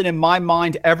T.Y. Hilton, in my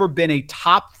mind, ever been a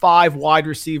top 5 wide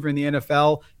receiver in the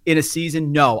NFL in a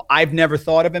season? No, I've never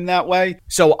thought of him that way.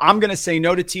 So I'm going to say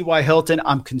no to T.Y. Hilton.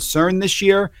 I'm concerned this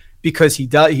year because he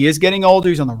is getting older.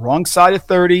 He's on the wrong side of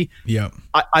 30. Yeah,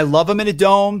 I love him in a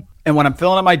dome. And when I'm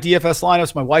filling out my DFS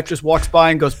lineups, my wife just walks by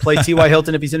and goes, play T.Y.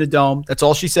 Hilton if he's in a dome. That's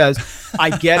all she says.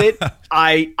 I get it.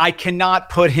 I cannot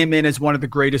put him in as one of the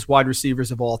greatest wide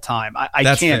receivers of all time.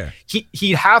 I can't. Fair.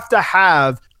 He'd have to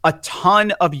have a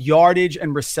ton of yardage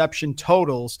and reception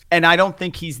totals, and I don't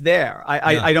think he's there.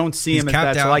 I don't see him as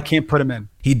that, so I can't put him in.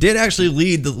 He did actually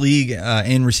lead the league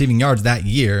in receiving yards that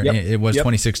year. Yep. It was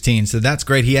 2016, so that's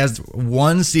great. He has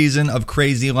one season of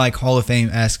crazy, Hall of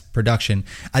Fame-esque production.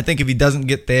 I think if he doesn't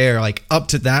get there, up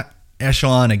to that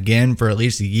echelon again for at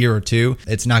least a year or two,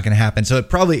 it's not going to happen. So it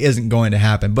probably isn't going to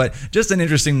happen. But just an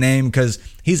interesting name because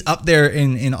he's up there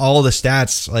in all the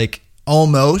stats,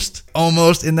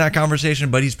 almost in that conversation,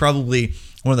 but he's probably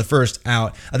one of the first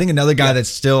out. I think another guy that's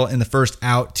still in the first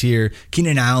out tier,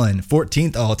 Keenan Allen,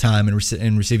 14th all time in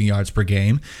receiving yards per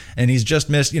game. And he's just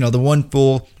missed, the one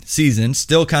full season,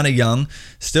 still kind of young,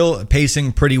 still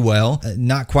pacing pretty well.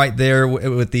 Not quite there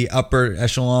with the upper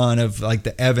echelon of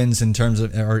the Evans in terms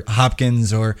of, or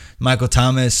Hopkins or Michael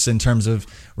Thomas in terms of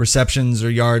receptions or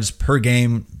yards per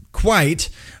game. Quite,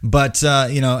 but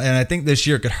and I think this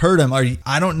year could hurt him.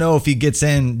 I don't know if he gets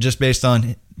in just based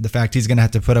on the fact he's going to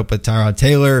have to put up with Tyrod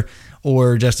Taylor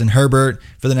or Justin Herbert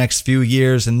for the next few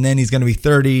years, and then he's going to be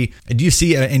 30. Do you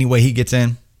see any way he gets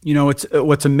in?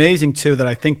 What's amazing too that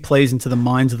I think plays into the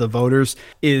minds of the voters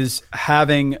is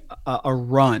having a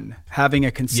run, having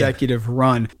a consecutive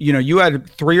run. You had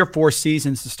 3 or 4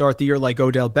 seasons to start the year like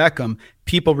Odell Beckham.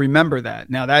 People remember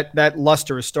that. Now that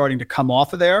luster is starting to come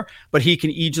off of there, but he can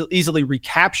easily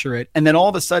recapture it. And then all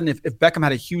of a sudden, if Beckham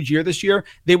had a huge year this year,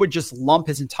 they would just lump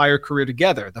his entire career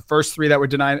together. The first 3 that were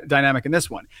dynamic in this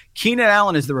one. Keenan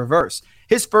Allen is the reverse.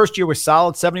 His first year was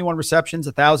solid, 71 receptions,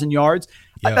 1,000 yards.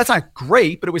 Yep. That's not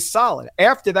great, but it was solid.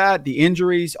 After that, the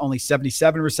injuries, only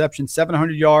 77 receptions,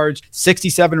 700 yards,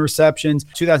 67 receptions.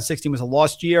 2016 was a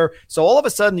lost year. So all of a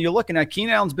sudden you're looking at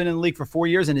Keenan Allen's been in the league for 4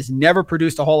 years and has never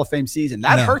produced a Hall of Fame season.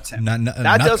 That hurts him.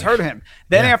 That does hurt him.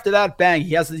 Then after that, bang,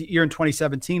 he has the year in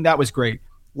 2017. That was great.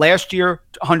 Last year,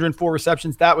 104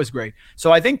 receptions. That was great.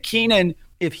 So I think Keenan,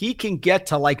 if he can get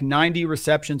to like 90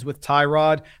 receptions with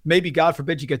Tyrod, maybe God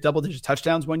forbid you get double-digit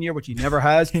touchdowns one year, which he never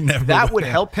has, that would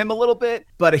help him a little bit,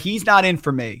 but he's not in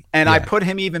for me. And I put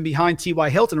him even behind T.Y.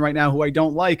 Hilton right now, who I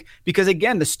don't like, because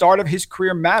again, the start of his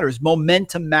career matters.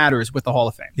 Momentum matters with the Hall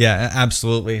of Fame. Yeah,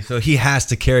 absolutely. So he has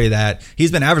to carry that.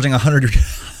 He's been averaging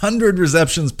 100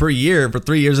 receptions per year for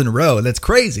 3 years in a row. That's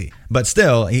crazy. But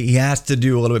still, he has to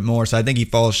do a little bit more. So I think he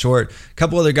falls short. A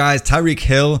couple other guys, Tyreek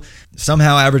Hill,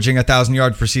 somehow averaging 1,000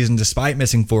 yards per season despite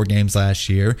missing 4 games last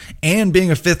year and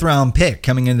being a 5th-round pick,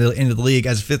 coming into the league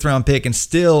as a 5th-round pick and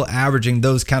still averaging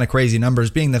those kind of crazy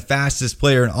numbers, being the fastest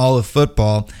player in all of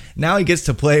football. Now he gets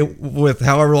to play with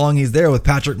however long he's there with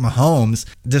Patrick Mahomes,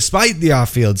 despite the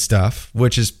off-field stuff,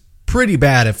 which is pretty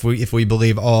bad if we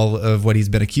believe all of what he's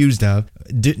been accused of.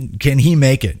 Can he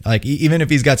make it? Like, even if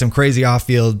he's got some crazy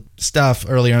off-field stuff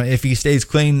early on, if he stays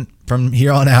clean from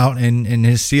here on out and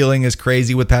his ceiling is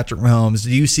crazy with Patrick Mahomes,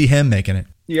 do you see him making it?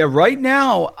 Yeah, right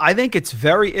now, I think it's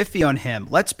very iffy on him.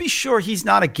 Let's be sure he's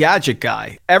not a gadget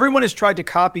guy. Everyone has tried to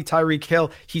copy Tyreek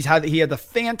Hill. He had the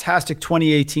fantastic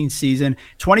 2018 season.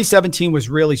 2017 was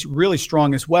really, really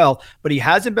strong as well, but he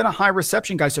hasn't been a high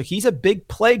reception guy, so he's a big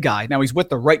play guy. Now, he's with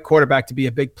the right quarterback to be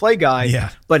a big play guy,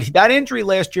 but that injury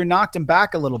last year knocked him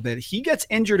back a little bit. He gets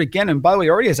injured again, and by the way,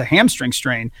 already has a hamstring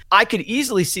strain. I could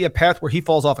easily see a path where he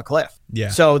falls off a cliff. Yeah.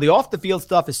 So the off-the-field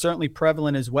stuff is certainly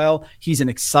prevalent as well. He's an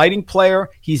exciting player.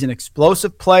 He's an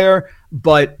explosive player.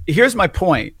 But here's my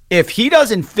point. If he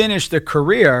doesn't finish the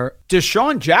career,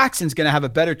 Deshaun Jackson's going to have a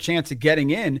better chance of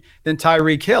getting in than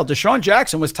Tyreek Hill. Deshaun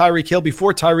Jackson was Tyreek Hill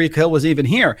before Tyreek Hill was even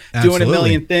here, doing a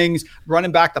million things,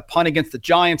 running back the punt against the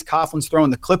Giants. Coughlin's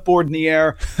throwing the clipboard in the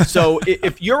air. So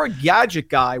if you're a gadget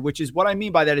guy, which is what I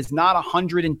mean by that, is not a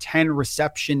 110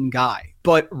 reception guy.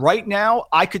 But right now,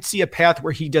 I could see a path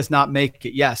where he does not make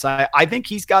it. Yes, I think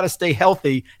he's got to stay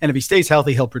healthy, and if he stays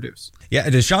healthy, he'll produce. Yeah,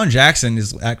 Deshaun Jackson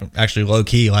is actually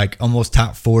low-key, like almost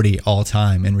top 40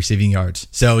 all-time in receiving yards.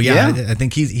 So, I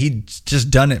think he's just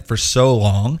done it for so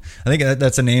long. I think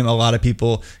that's a name a lot of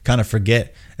people kind of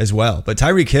forget as well. But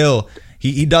Tyreek Hill,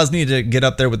 he does need to get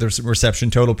up there with the reception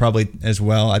total probably as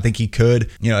well. I think he could,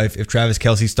 if Travis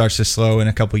Kelce starts to slow in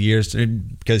a couple of years,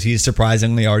 because he's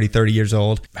surprisingly already 30 years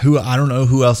old. I don't know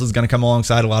who else is going to come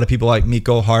alongside. A lot of people like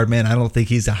Mecole Hardman. I don't think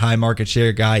he's a high market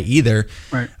share guy either.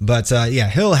 Right. But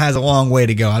Hill has a long way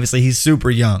to go. Obviously, he's super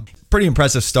young. Pretty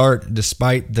impressive start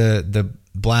despite the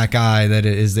black eye that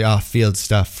is the off-field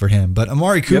stuff for him. But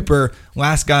Amari Cooper,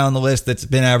 last guy on the list that's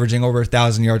been averaging over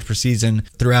 1,000 yards per season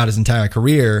throughout his entire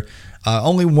career.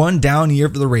 Only one down year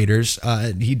for the Raiders.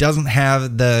 He doesn't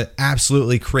have the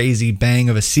absolutely crazy bang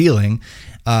of a ceiling.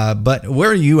 But where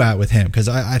are you at with him? Because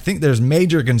I think there's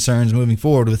major concerns moving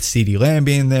forward with CeeDee Lamb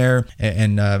being there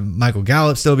and Michael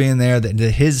Gallup still being there, that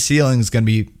his ceiling is going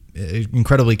to be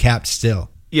incredibly capped still.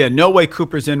 Yeah, no way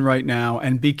Cooper's in right now,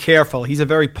 and be careful. He's a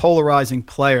very polarizing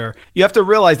player. You have to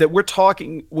realize that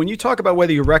when you talk about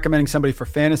whether you're recommending somebody for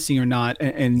fantasy or not,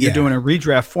 and you're doing a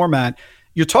redraft format,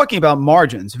 you're talking about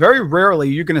margins. Very rarely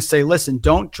you're going to say, listen,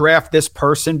 don't draft this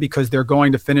person because they're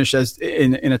going to finish as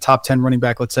in a top 10 running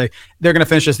back. Let's say they're going to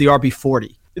finish as the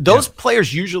RB40. Those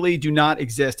players usually do not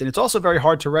exist. And it's also very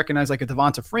hard to recognize like a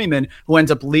Devonta Freeman who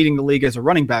ends up leading the league as a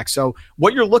running back. So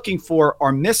what you're looking for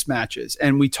are mismatches.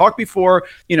 And we talked before,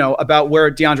 about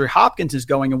where DeAndre Hopkins is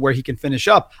going and where he can finish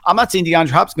up. I'm not saying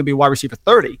DeAndre Hopkins is going to be a wide receiver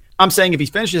 30. I'm saying if he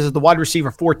finishes as the wide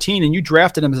receiver 14 and you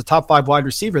drafted him as a top 5 wide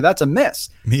receiver, that's a miss.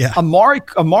 Yeah.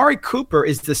 Amari Cooper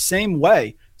is the same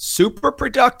way. Super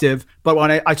productive, but when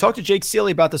I talked to Jake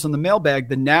Seeley about this on the mailbag,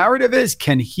 the narrative is,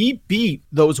 can he beat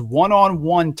those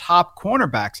one-on-one top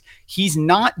cornerbacks? He's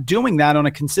not doing that on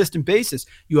a consistent basis.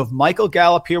 You have Michael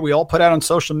Gallup here. We all put out on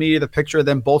social media the picture of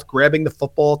them both grabbing the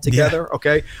football together,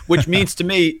 okay? Which means to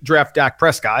me, draft Dak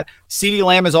Prescott. CeeDee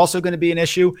Lamb is also going to be an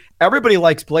issue. Everybody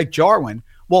likes Blake Jarwin.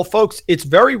 Well, folks, it's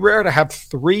very rare to have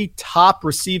 3 top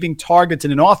receiving targets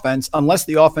in an offense unless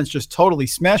the offense just totally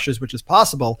smashes, which is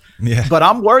possible. Yeah. But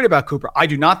I'm worried about Cooper. I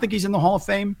do not think he's in the Hall of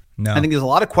Fame. No. I think there's a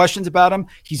lot of questions about him.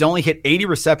 He's only hit 80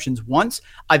 receptions once.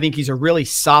 I think he's a really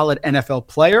solid NFL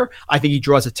player. I think he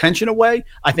draws attention away.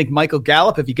 I think Michael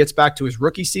Gallup, if he gets back to his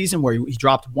rookie season where he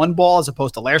dropped one ball as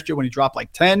opposed to last year when he dropped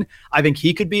like 10, I think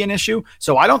he could be an issue.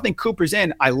 So I don't think Cooper's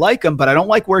in. I like him, but I don't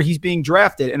like where he's being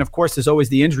drafted. And of course, there's always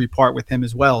the injury part with him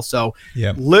as well. So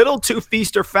little too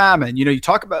feast or famine. You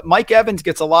talk about Mike Evans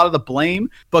gets a lot of the blame,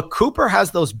 but Cooper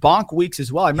has those bonk weeks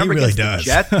as well. I remember he really against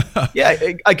does. the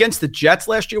Jets. Against the Jets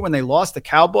last year when they lost the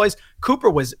Cowboys, Cooper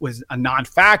was a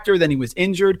non-factor. Then he was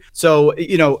injured. So,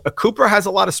 Cooper has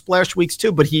a lot of splash weeks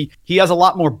too, but he has a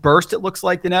lot more burst, it looks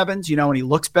like, than Evans, and he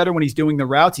looks better when he's doing the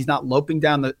routes. He's not loping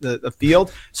down the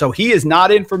field. So he is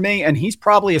not in for me, and he's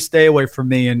probably a stay away from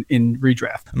me in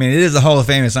redraft. I mean, it is the Hall of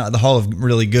Fame. It's not the Hall of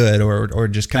really good or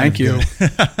just kind of good.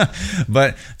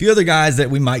 But a few other guys that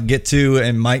we might get to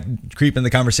and might creep in the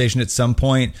conversation at some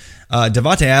point.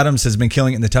 Devontae Adams has been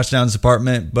killing it in the touchdowns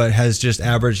department, but has just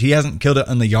averaged. He hasn't killed it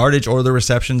on the yardage or the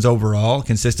receptions overall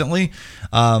consistently.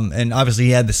 And obviously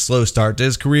he had the slow start to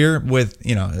his career with,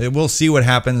 we'll see what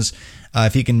happens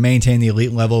if he can maintain the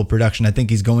elite level of production. I think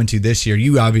he's going to this year.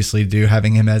 You obviously do,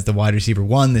 having him as the wide receiver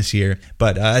 1 this year.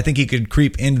 But I think he could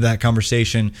creep into that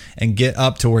conversation and get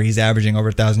up to where he's averaging over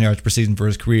 1,000 yards per season for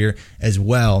his career as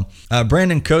well.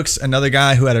 Brandon Cooks, another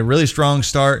guy who had a really strong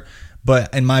start,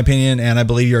 but in my opinion, and I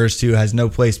believe yours too, has no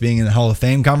place being in the Hall of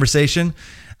Fame conversation.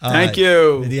 Thank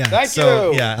you. Yeah. Thank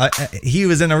you. Yeah, he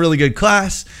was in a really good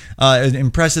class. It was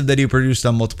impressive that he produced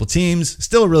on multiple teams.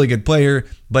 Still a really good player,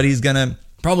 but he's going to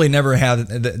probably never have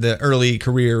the early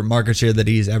career market share that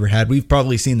he's ever had. We've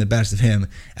probably seen the best of him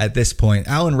at this point.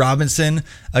 Allen Robinson,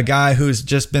 a guy who's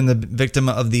just been the victim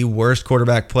of the worst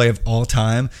quarterback play of all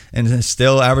time and has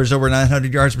still averaged over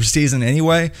 900 yards per season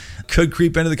anyway, could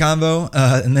creep into the convo.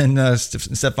 And then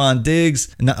Stephon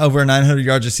Diggs, over 900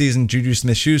 yards a season. Juju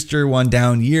Smith-Schuster, one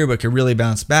down year, but could really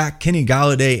bounce back. Kenny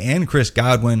Golladay and Chris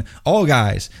Godwin, all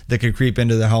guys that could creep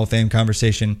into the Hall of Fame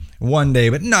conversation one day,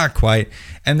 but not quite.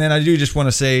 And then I do just want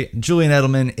to say Julian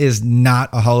Edelman is not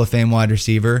a Hall of Fame wide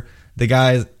receiver. The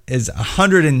guy is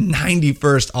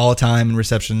 191st all time in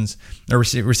receptions or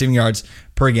receiving yards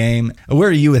per game. Where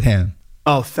are you with him?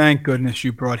 Oh, thank goodness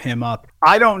you brought him up.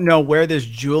 I don't know where this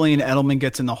Julian Edelman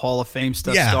gets in the Hall of Fame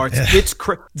stuff starts. It's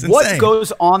what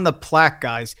goes on the plaque,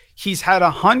 guys. He's had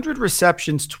 100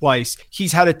 receptions twice.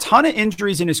 He's had a ton of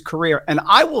injuries in his career. And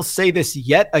I will say this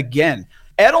yet again.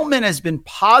 Edelman has been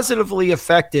positively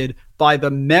affected by the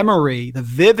memory, the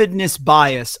vividness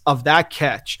bias of that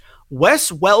catch.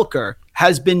 Wes Welker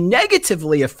has been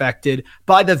negatively affected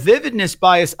by the vividness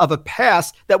bias of a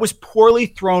pass that was poorly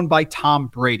thrown by Tom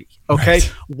Brady. Okay.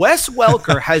 Right. Wes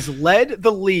Welker has led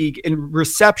the league in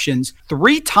receptions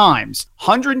 3 times,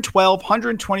 112,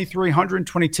 123,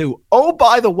 122. Oh,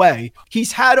 by the way,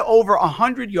 he's had over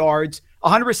 100 yards,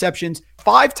 100 receptions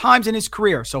 5 times in his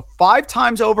career. So 5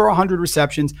 times over 100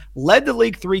 receptions, led the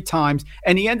league 3 times,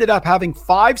 and he ended up having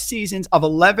 5 seasons of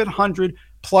 1,100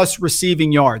 plus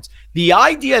receiving yards. The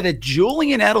idea that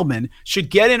Julian Edelman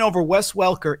should get in over Wes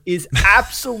Welker is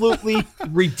absolutely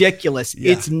ridiculous.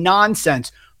 Yeah. It's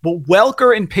nonsense. But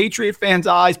Welker in Patriot fans'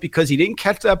 eyes, because he didn't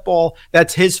catch that ball,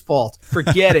 that's his fault.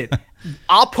 Forget it.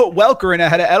 I'll put Welker in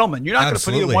ahead of Edelman. You're not going to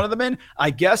put either one of them in, I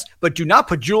guess, but do not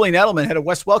put Julian Edelman ahead of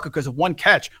Wes Welker because of one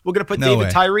catch. We're going to put David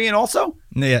Tyree in also?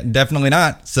 Yeah, definitely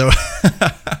not. So,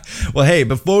 well, hey,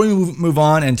 before we move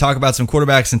on and talk about some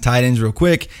quarterbacks and tight ends real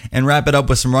quick and wrap it up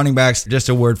with some running backs, just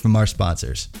a word from our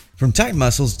sponsors. From tight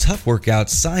muscles, tough workouts,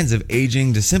 signs of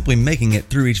aging, to simply making it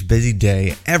through each busy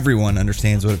day, everyone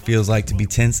understands what it feels like to be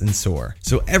tense and sore.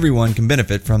 So everyone can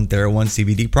benefit from TheraOne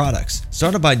CBD products.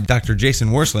 Started by Dr. Jason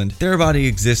Worsland, TheraBody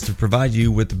exists to provide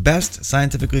you with the best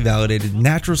scientifically validated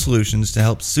natural solutions to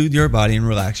help soothe your body and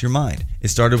relax your mind. It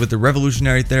started with the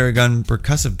revolutionary Theragun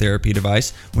percussive therapy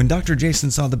device when Dr. Jason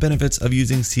saw the benefits of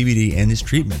using CBD in his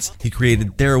treatments. He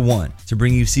created TheraOne to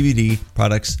bring you CBD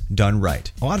products done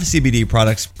right. A lot of CBD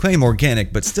products claim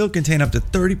organic, but still contain up to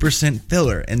 30%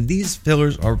 filler, and these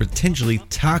fillers are potentially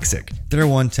toxic.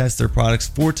 TheraOne tests their products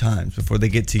 4 times before they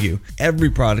get to you. Every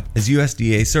product is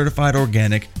USDA certified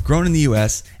organic, grown in the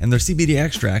US, and their CBD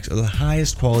extracts are the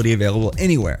highest quality available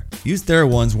anywhere. Use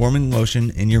TheraOne's warming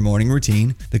lotion in your morning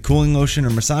routine, the cooling lotion or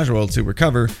massage oil to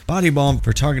recover, body balm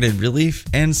for targeted relief,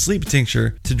 and sleep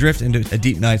tincture to drift into a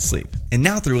deep night's sleep. And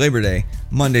now through Labor Day,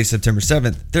 Monday, September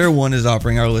 7th, TheraOne is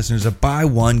offering our listeners a buy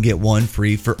one, get one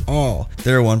free for all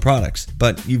TheraOne products.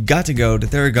 But you've got to go to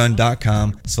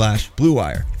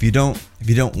Theragun.com/BlueWire. If you don't, If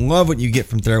you don't love what you get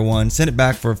from TheraOne, send it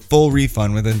back for a full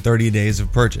refund within 30 days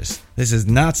of purchase. This is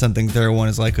not something TheraOne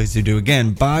is likely to do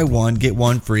again. Buy one, get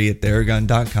one free at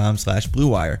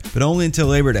Theragun.com/BlueWire, but only until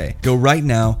Labor Day. Go right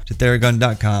now to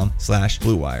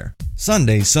Theragun.com/BlueWire.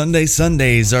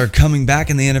 Sundays are coming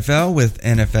back in the NFL with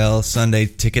NFL Sunday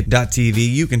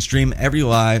Ticket.tv. You can stream every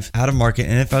live, out-of-market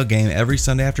NFL game every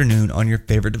Sunday afternoon on your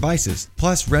favorite devices,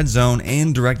 plus Red Zone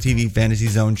and DirecTV Fantasy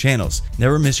Zone channels.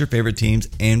 Never miss your favorite teams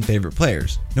and favorite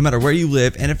players. No matter where you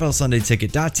live, NFL Sunday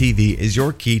Ticket.tv is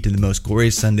your key to the most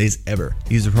glorious Sundays ever.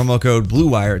 Use the promo code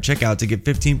BlueWire at checkout to get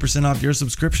 15% off your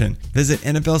subscription. Visit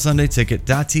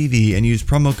NFLSundayTicket.tv and use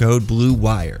promo code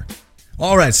BlueWire.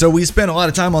 All right, so we spent a lot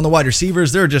of time on the wide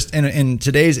receivers. They're just in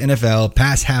today's NFL,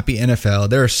 pass-happy NFL,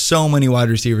 there are so many wide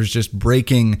receivers just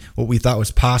breaking what we thought was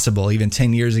possible even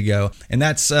 10 years ago. And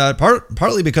that's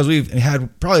partly because we've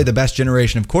had probably the best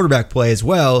generation of quarterback play as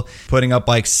well, putting up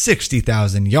like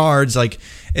 60,000 yards. Like,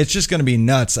 it's just going to be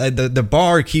nuts. The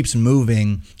bar keeps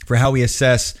moving for how we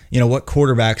assess, what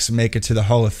quarterbacks make it to the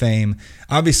Hall of Fame.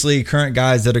 Obviously, current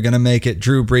guys that are going to make it: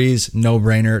 Drew Brees,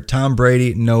 no-brainer; Tom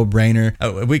Brady,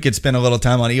 no-brainer. We could spend a little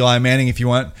time on Eli Manning if you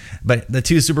want, but the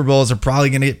 2 Super Bowls are probably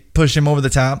going to push him over the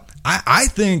top. I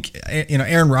think,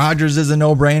 Aaron Rodgers is a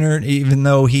no-brainer, even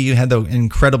though he had the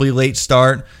incredibly late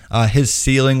start. His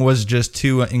ceiling was just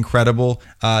too incredible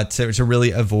to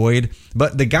really avoid.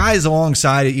 But the guys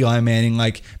alongside of Eli Manning,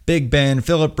 like Big Ben, and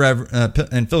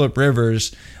Phillip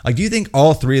Rivers, like, do you think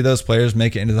all 3 of those players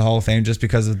make it into the Hall of Fame just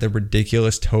because of the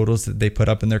ridiculous totals that they put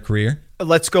up in their career?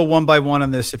 Let's go one by one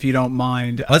on this, if you don't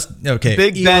mind.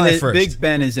 Big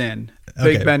Ben is in.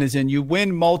 Big Ben is in. You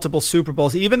win multiple Super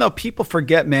Bowls, even though people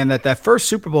forget, man, that first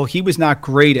Super Bowl he was not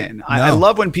great in. No. I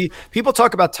love when people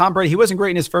talk about Tom Brady. He wasn't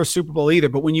great in his first Super Bowl either.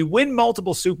 But when you win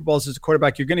multiple Super Bowls as a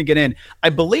quarterback, you're going to get in.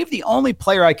 I believe the only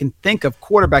player I can think of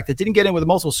quarterback that didn't get in with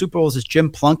multiple Super Bowls is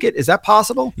Jim Plunkett. Is that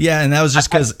possible? Yeah, and that was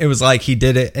just because it was like he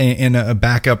did it in a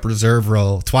backup reserve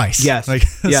role twice. Yes.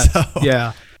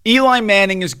 Yeah. Eli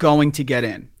Manning is going to get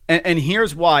in. And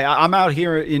here's why. I'm out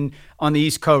here on the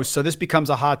East Coast, so this becomes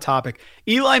a hot topic.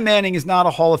 Eli Manning is not a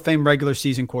Hall of Fame regular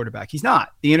season quarterback. He's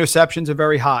not. The interceptions are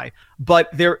very high. But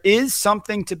there is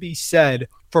something to be said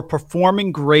for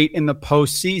performing great in the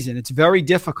postseason. It's very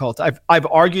difficult. I've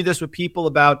argued this with people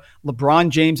about LeBron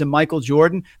James and Michael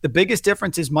Jordan. The biggest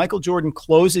difference is Michael Jordan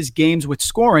closes games with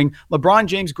scoring. LeBron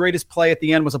James' greatest play at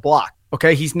the end was a block.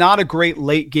 Okay, he's not a great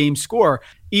late game scorer.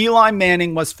 Eli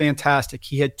Manning was fantastic.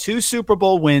 He had 2 Super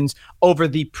Bowl wins over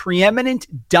the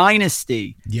preeminent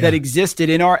dynasty that existed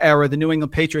in our era, the New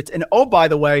England Patriots. And oh, by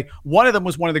the way, one of them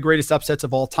was one of the greatest upsets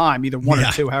of all time, either one or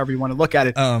 2, however you want to look at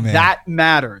it. Oh, man. That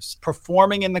matters.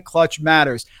 Performing in the clutch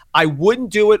matters. I wouldn't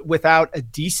do it without a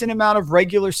decent amount of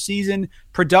regular season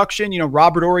production.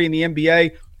 Robert Horry in the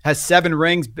NBA has 7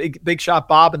 rings, big shot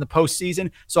Bob in the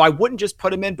postseason. So I wouldn't just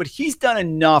put him in, but he's done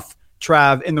enough,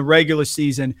 Trav, in the regular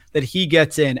season that he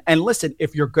gets in. And listen,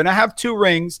 if you're going to have 2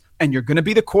 rings and you're going to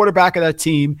be the quarterback of that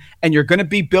team and you're going to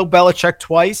beat Bill Belichick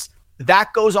twice,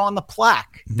 that goes on the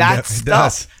plaque. That's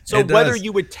stuff. So whether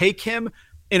you would take him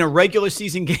in a regular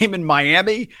season game in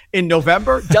Miami in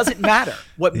November doesn't matter.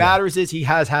 What matters is he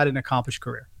has had an accomplished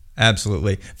career.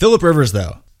 Absolutely. Phillip Rivers,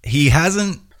 though, he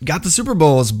hasn't got the Super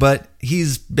Bowls, but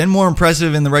he's been more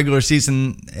impressive in the regular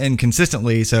season and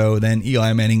consistently so than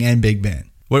Eli Manning and Big Ben.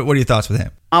 What are your thoughts with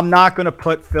him? I'm not going to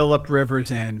put Phillip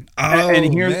Rivers in. Man.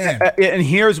 And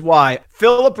here's why.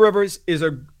 Phillip Rivers is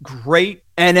a great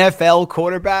NFL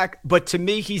quarterback, but to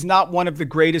me, he's not one of the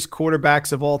greatest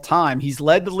quarterbacks of all time. He's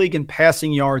led the league in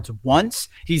passing yards once.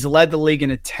 He's led the league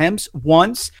in attempts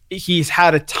once. He's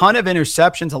had a ton of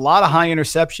interceptions, a lot of high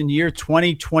interception year,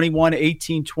 20, 21,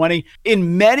 18, 20.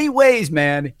 In many ways,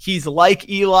 man, he's like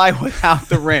Eli without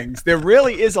the rings. There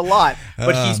really is a lot,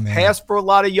 but he's passed for a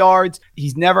lot of yards.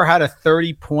 He's never had a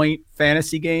 30-point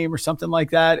fantasy game or something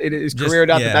like that. It is career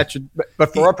out that should,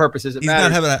 but for our purposes, it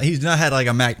matters. He's not had like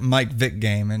a Mike Vick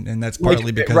game, and that's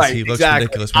partly because he looks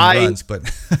ridiculous when he runs. But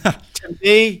to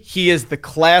me, he is the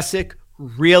classic,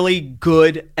 really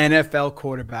good NFL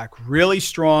quarterback, really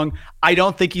strong. I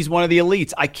don't think he's one of the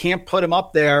elites. I can't put him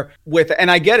up there with, and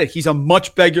I get it, he's a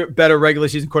much better regular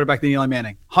season quarterback than Eli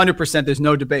Manning. 100%, there's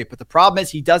no debate. But the problem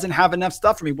is he doesn't have enough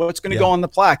stuff for me. What's going to go on the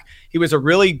plaque? He was a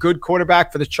really good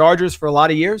quarterback for the Chargers for a lot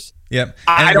of years. Yep.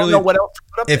 I don't know what else to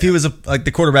put up if there. He was like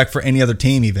the quarterback for any other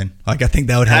team, even, like, I think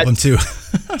that would help him too.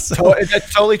 That's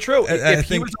totally true. If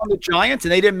he was on the Giants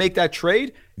and they didn't make that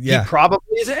trade, he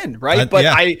probably is in,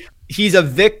 right? He's a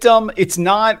victim. It's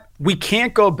not, we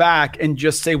can't go back and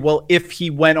just say, well, if he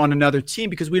went on another team,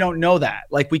 because we don't know that.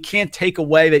 Like, we can't take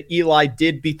away that Eli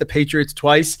did beat the Patriots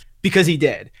twice, because he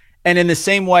did. And in the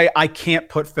same way, I can't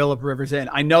put Phillip Rivers in.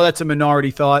 I know that's a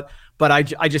minority thought, but I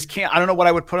just can't. I don't know what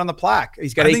I would put on the plaque.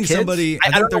 He's got 8 kids. I think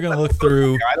they're going to look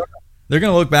through. They're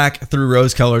going to look back through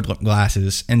rose-colored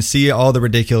glasses and see all the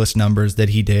ridiculous numbers that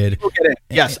he did. He'll get in.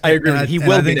 Yes, I agree. He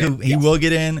will get in. He will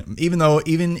get in,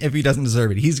 even if he doesn't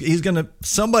deserve it.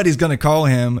 Somebody's going to call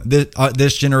him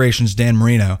this generation's Dan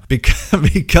Marino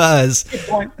because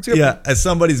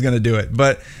somebody's going to do it.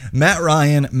 But Matt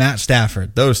Ryan, Matt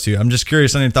Stafford, those two. I'm just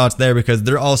curious on your thoughts there because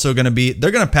they're also going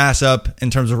to pass up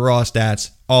in terms of raw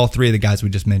stats all 3 of the guys we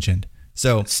just mentioned.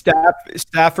 So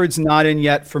Stafford's not in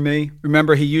yet for me.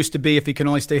 Remember, he used to be, if he can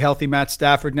only stay healthy, Matt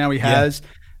Stafford. Now he has,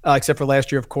 except for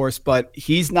last year, of course. But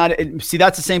he's not. See,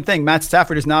 that's the same thing. Matt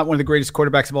Stafford is not one of the greatest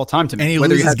quarterbacks of all time to me. And he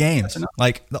loses games.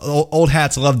 Like the old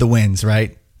hats love the wins,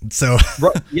 right? So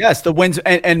yes, the wins.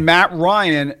 And Matt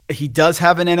Ryan, he does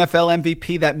have an NFL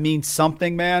MVP. That means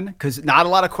something, man, because not a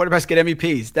lot of quarterbacks get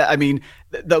MVPs.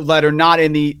 That are not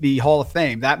in the Hall of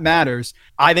Fame. That matters.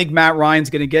 I think Matt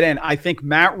Ryan's going to get in. I think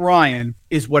Matt Ryan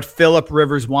is what Phillip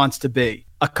Rivers wants to be,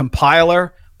 a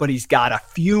compiler, but he's got a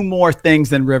few more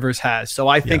things than Rivers has. So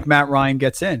I think Matt Ryan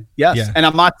gets in. Yes. Yeah. And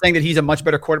I'm not saying that he's a much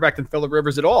better quarterback than Phillip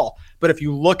Rivers at all. But if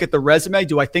you look at the resume,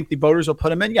 do I think the voters will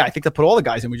put him in? Yeah, I think they'll put all the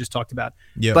guys in we just talked about.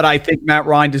 Yeah. But I think Matt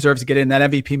Ryan deserves to get in.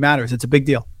 That MVP matters. It's a big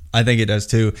deal. I think it does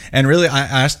too. And really, I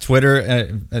asked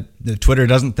Twitter. Twitter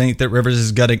doesn't think that Rivers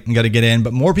is gonna get in,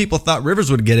 but more people thought Rivers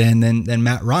would get in than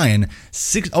Matt Ryan.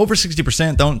 Over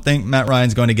 60% don't think Matt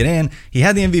Ryan's going to get in. He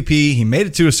had the MVP. He made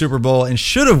it to a Super Bowl and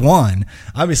should have won.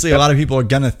 Obviously, a lot of people are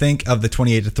gonna think of the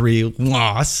 28-3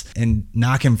 loss and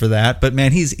knock him for that. But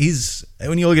man, he's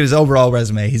when you look at his overall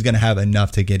resume, he's gonna have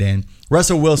enough to get in.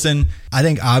 Russell Wilson, I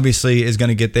think obviously is going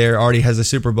to get there. Already has a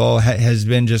Super Bowl, has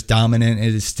been just dominant.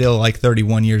 It is still like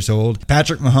 31 years old.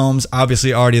 Patrick Mahomes,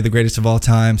 obviously already the greatest of all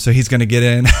time, so he's going to get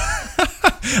in.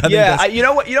 You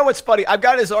know what's funny? I've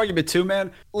got his argument too,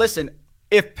 man. Listen,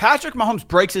 if Patrick Mahomes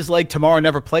breaks his leg tomorrow and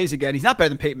never plays again, he's not better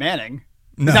than Peyton Manning.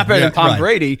 He's not better than Tom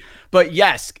Brady. But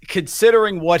yes,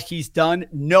 considering what he's done,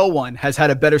 no one has had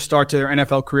a better start to their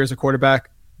NFL career as a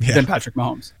quarterback than Patrick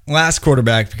Mahomes. Last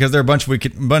quarterback, because there are a bunch we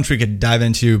could dive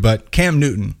into, but Cam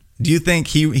Newton, do you think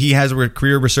he has a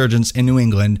career resurgence in New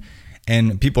England?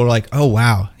 And people are like, oh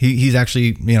wow, he's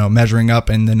actually measuring up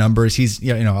in the numbers. He's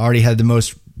already had the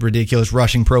most ridiculous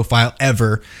rushing profile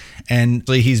ever, and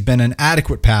he's been an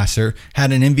adequate passer,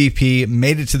 had an MVP,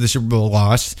 made it to the Super Bowl,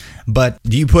 lost. But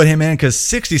do you put him in? Because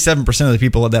 67% of the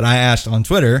people that I asked on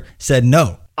Twitter said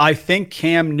no. I think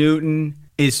Cam Newton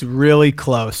is really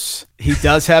close. He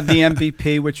does have the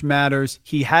MVP, which matters.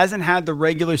 He hasn't had the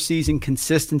regular season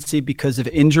consistency because of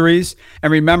injuries.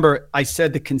 And remember, I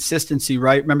said the consistency,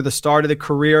 right? Remember the start of the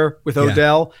career with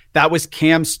Odell? That was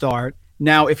Cam's start.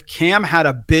 Now, if Cam had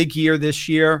a big year this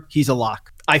year, he's a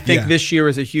lock. I think this year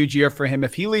is a huge year for him.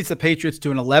 If he leads the Patriots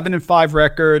to an 11-5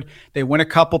 record, they win a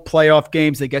couple playoff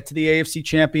games, they get to the AFC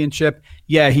Championship,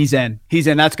 he's in.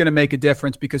 That's going to make a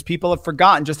difference because people have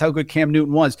forgotten just how good Cam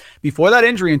Newton was. Before that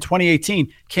injury in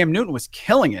 2018, Cam Newton was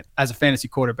killing it as a fantasy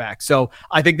quarterback. So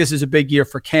I think this is a big year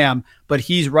for Cam, but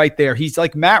he's right there. He's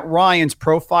like Matt Ryan's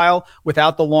profile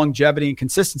without the longevity and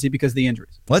consistency because of the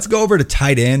injuries. Let's go over to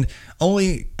tight end.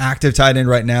 Only active tight end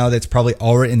right now that's probably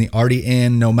already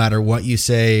in, no matter what you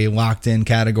say, locked in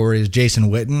category is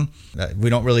Jason Witten. We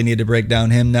don't really need to break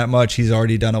down him that much. He's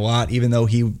already done a lot, even though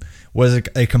he was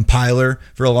a compiler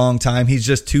for a long time. He's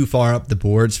just too far up the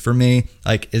boards for me.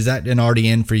 Like, is that an already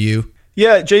in for you?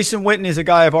 Yeah, Jason Witten is a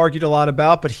guy I've argued a lot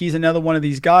about, but he's another one of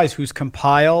these guys who's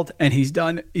compiled and he's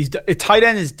done. Tight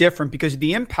end is different because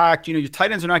the impact, your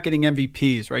tight ends are not getting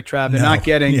MVPs, right, Trav?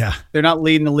 They're not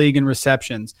leading the league in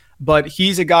receptions. But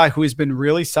he's a guy who has been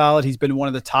really solid. He's been one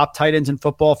of the top tight ends in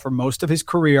football for most of his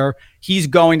career. He's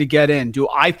going to get in. Do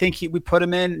I think we put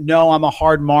him in? No, I'm a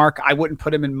hard mark. I wouldn't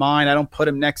put him in mine. I don't put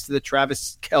him next to the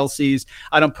Travis Kelce's.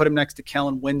 I don't put him next to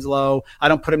Kellen Winslow. I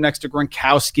don't put him next to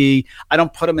Gronkowski. I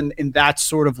don't put him in that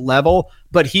sort of level.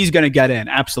 But he's going to get in,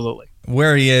 absolutely.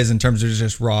 Where he is in terms of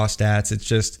just raw stats, it's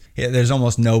just there's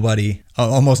almost nobody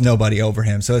over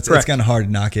him, so it's kind of hard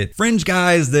to knock it. Fringe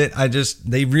guys that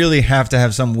they really have to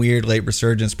have some weird late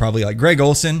resurgence, probably like Greg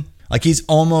Olsen. Like he's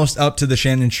almost up to the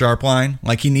Shannon Sharp line.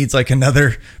 Like he needs like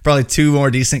another probably 2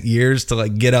 more decent years to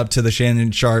like get up to the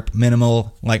Shannon Sharp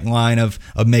minimal like line of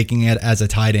making it as a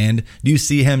tight end. Do you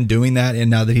see him doing that? And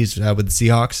now that he's with the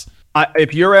Seahawks.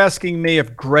 If you're asking me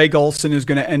if Greg Olsen is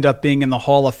going to end up being in the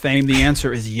Hall of Fame, the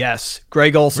answer is yes.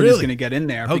 Greg Olsen is going to get in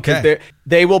there because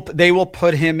they will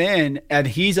put him in, and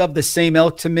he's of the same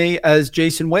ilk to me as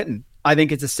Jason Witten. I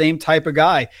think it's the same type of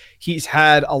guy. He's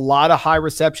had a lot of high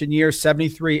reception years,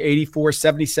 73, 84,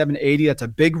 77, 80. That's a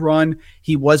big run.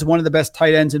 He was one of the best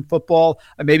tight ends in football.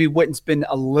 Maybe Witten's been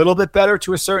a little bit better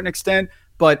to a certain extent.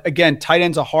 But again, tight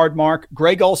end's a hard mark.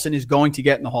 Greg Olsen is going to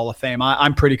get in the Hall of Fame.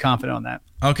 I'm pretty confident on that.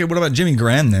 Okay, what about Jimmy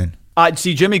Graham then?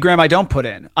 See, Jimmy Graham, I don't put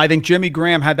in. I think Jimmy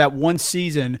Graham had that one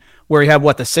season where he had,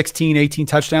 the 16, 18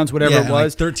 touchdowns, whatever it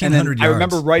was. Like 1,300 yards. I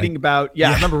remember writing I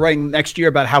remember writing next year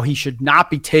about how he should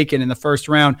not be taken in the first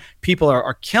round. People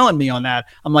are killing me on that.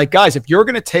 I'm like, guys, if you're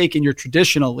going to take in your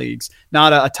traditional leagues,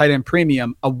 not a tight end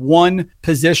premium, a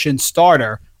one-position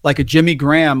starter, like a Jimmy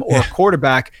Graham or a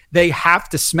quarterback, they have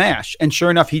to smash. And sure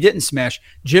enough, he didn't smash.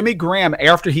 Jimmy Graham,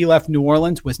 after he left New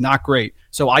Orleans, was not great.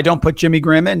 So I don't put Jimmy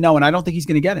Graham in. No, and I don't think he's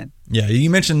going to get in. Yeah,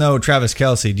 you mentioned, though, Travis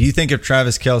Kelce. Do you think if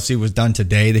Travis Kelce was done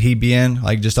today that he'd be in,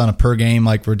 like just on a per game,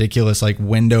 like ridiculous, like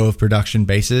window of production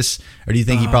basis? Or do you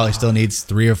think he probably still needs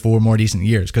 3 or 4 more decent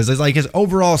years? Because it's like his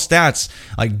overall stats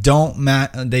like don't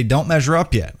measure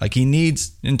up yet. Like he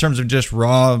needs, in terms of just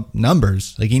raw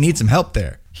numbers, like he needs some help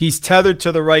there. He's tethered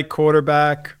to the right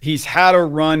quarterback. He's had a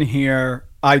run here.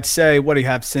 I'd say, what do you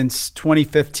have since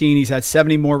 2015? He's had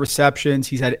 70 more receptions.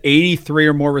 He's had 83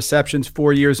 or more receptions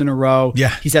 4 years in a row.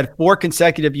 Yeah. He's had 4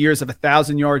 consecutive years of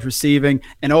 1,000 yards receiving.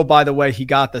 And oh, by the way, he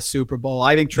got the Super Bowl.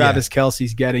 I think Travis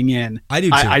Kelce's getting in. I do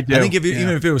too. I do. I think even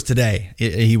if it was today,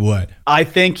 he would. I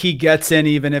think he gets in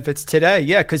even if it's today.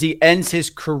 Yeah, because he ends his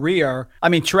career. I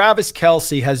mean, Travis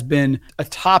Kelce has been a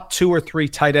top 2 or 3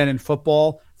 tight end in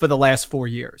football for the last 4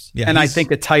 years. Yeah, and I think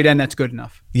a tight end, that's good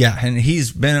enough. Yeah, and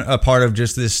he's been a part of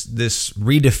just this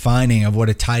redefining of what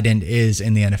a tight end is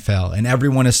in the NFL. And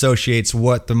everyone associates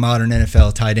what the modern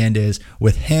NFL tight end is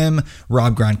with him,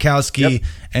 Rob Gronkowski,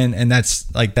 and that's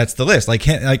the list.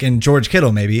 Like in George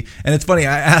Kittle maybe. And it's funny,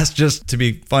 I asked just to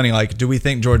be funny, like, do we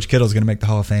think George Kittle's going to make the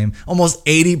Hall of Fame? Almost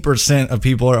 80% of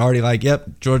people are already like,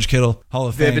 yep, George Kittle, Hall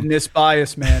of Fame. Vividness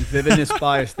bias, man. Vividness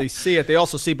bias. They see it. They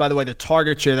also see, by the way, the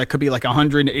target share that could be like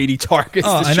 180 targets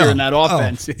this year in that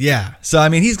offense. Yeah. So, I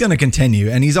mean, he's going to continue,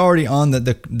 and he's already on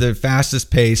the fastest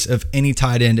pace of any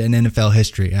tight end in NFL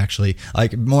history, actually.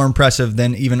 Like, more impressive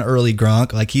than even early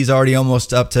Gronk. Like, he's already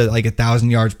almost up to like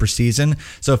 1,000 yards per season.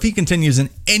 So if he continues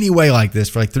in any way like this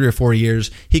for like 3 or 4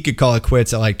 years, he could call it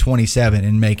quits at like 27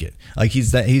 and make it. Like,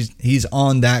 he's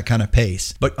on that kind of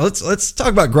pace. But let's talk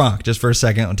about Gronk just for a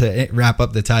second to wrap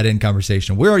up the tight end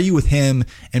conversation. Where are you with him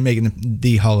and making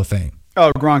the Hall of Fame?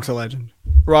 Oh, Gronk's a legend.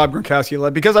 Rob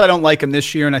Gronkowski, because I don't like him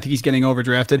this year and I think he's getting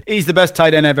overdrafted. He's the best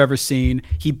tight end I've ever seen.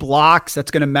 He blocks.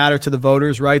 That's going to matter to the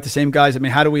voters, right? The same guys. I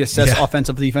mean, how do we assess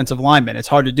offensive, defensive linemen? It's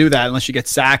hard to do that unless you get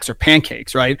sacks or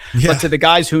pancakes, right? Yeah. But to the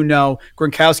guys who know,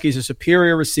 Gronkowski is a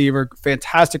superior receiver,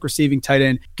 fantastic receiving tight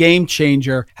end, game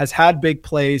changer, has had big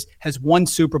plays, has won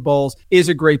Super Bowls, is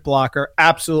a great blocker,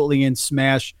 absolutely in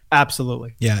smash.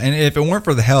 Absolutely. Yeah, and if it weren't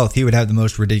for the health, he would have the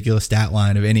most ridiculous stat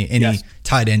line of any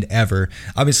tight end ever.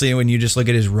 Obviously, when you just look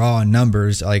at his raw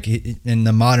numbers, like in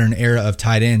the modern era of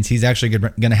tight ends, he's actually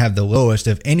going to have the lowest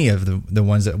of any of the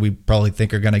ones that we probably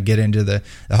think are going to get into the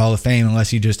Hall of Fame, unless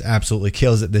he just absolutely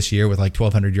kills it this year with like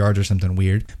 1,200 yards or something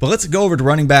weird. But let's go over to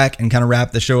running back and kind of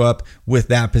wrap the show up with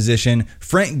that position.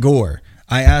 Frank Gore.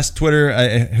 I asked Twitter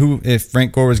if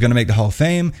Frank Gore was going to make the Hall of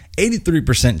Fame.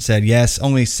 83% said yes.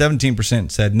 Only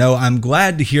 17% said no. I'm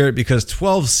glad to hear it because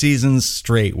 12 seasons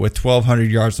straight with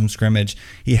 1,200 yards from scrimmage.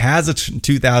 He has a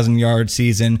 2,000-yard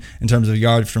season in terms of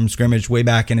yards from scrimmage way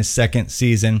back in his second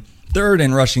season. 3rd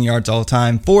in rushing yards all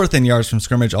time, 4th in yards from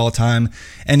scrimmage all time.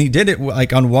 And he did it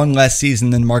like on one less season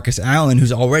than Marcus Allen,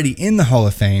 who's already in the Hall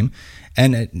of Fame.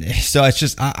 And so it's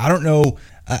just, I don't know.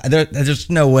 There's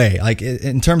no way. Like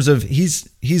in terms of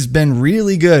he's been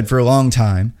really good for a long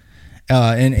time,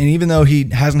 and even though he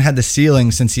hasn't had the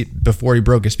ceiling since before he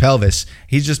broke his pelvis,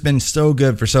 he's just been so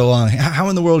good for so long. How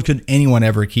in the world could anyone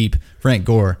ever keep Frank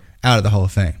Gore out of the Hall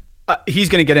of Fame? He's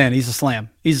going to get in. He's a slam.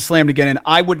 He's a slam to get in.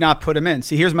 I would not put him in.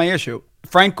 See, here's my issue.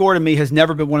 Frank Gore to me has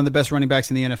never been one of the best running backs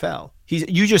in the NFL.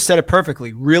 You just said it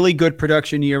perfectly. Really good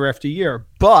production year after year,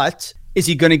 but is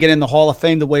he going to get in the Hall of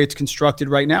Fame the way it's constructed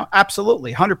right now?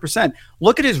 Absolutely, 100%.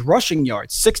 Look at his rushing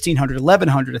yards, 1,600,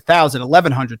 1,100, 1,000,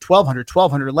 1,100, 1,200,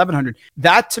 1,200, 1,100.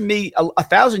 That, to me,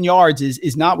 1,000 yards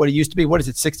is not what it used to be. What is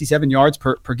it, 67 yards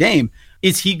per game?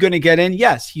 Is he going to get in?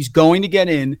 Yes, he's going to get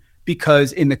in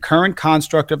because in the current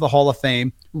construct of the Hall of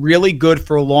Fame, really good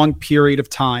for a long period of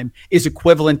time is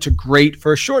equivalent to great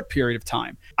for a short period of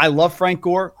time. I love Frank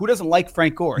Gore. Who doesn't like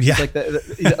Frank Gore? He's like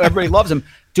everybody loves him.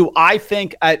 Do I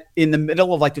think in the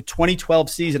middle of like the 2012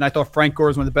 season, I thought Frank Gore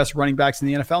was one of the best running backs in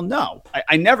the NFL? No,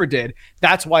 I never did.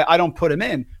 That's why I don't put him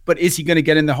in. But is he going to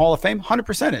get in the Hall of Fame?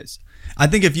 100% is. I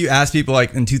think if you ask people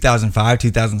like in 2005,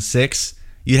 2006,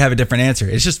 you'd have a different answer.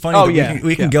 It's just funny that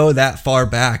we can go that far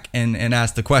back and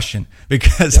ask the question,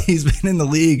 because he's been in the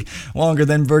league longer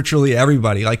than virtually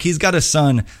everybody. Like, he's got a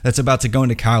son that's about to go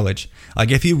into college.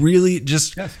 Like, if he really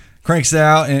just cranks it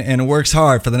out and works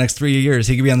hard for the next 3 years,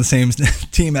 he could be on the same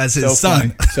team as his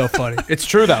son. So funny. It's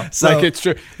true, though. It's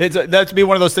true. That'd be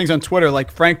one of those things on Twitter.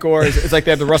 Like, Frank Gore it's like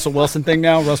they have the Russell Wilson thing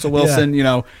now. Russell Wilson,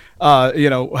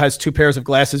 has 2 pairs of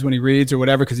glasses when he reads or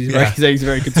whatever, because he's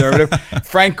very conservative.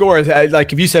 Frank Gore,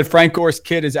 like, if you said Frank Gore's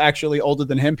kid is actually older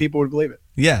than him, people would believe it.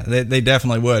 Yeah, they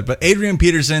definitely would. But Adrian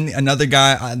Peterson, another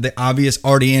guy, the obvious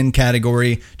already in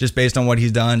category, just based on what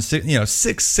he's done.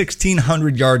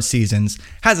 1,600 yard seasons,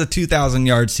 has a 2,000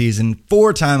 yard season,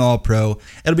 4-time All-Pro.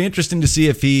 It'll be interesting to see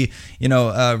if he,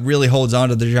 really holds on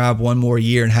to the job one more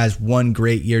year and has one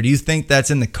great year. Do you think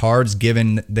that's in the cards,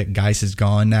 given that Geis is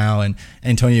gone now and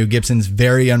Antonio Gibson's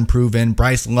very unproven?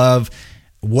 Bryce Love,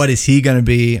 what is he going to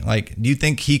be? Like, do you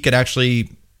think he could actually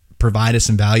provide us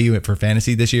some value for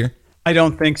fantasy this year? I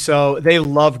don't think so. They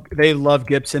love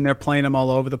Gibson. They're playing him all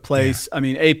over the place. Yeah. I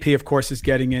mean, AP, of course, is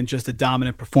getting in, just a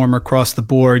dominant performer across the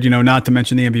board, not to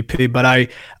mention the MVP. But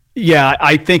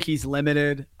I think he's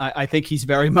limited. I think he's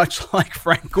very much like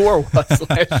Frank Gore was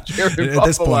last year in Buffalo.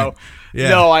 This point. Yeah.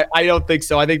 No, I don't think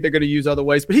so. I think they're going to use other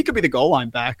ways, but he could be the goal line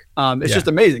back. It's just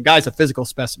amazing. Guy's a physical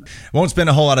specimen. Won't spend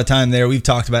a whole lot of time there. We've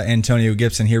talked about Antonio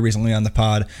Gibson here recently on the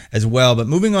pod as well, but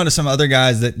moving on to some other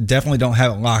guys that definitely don't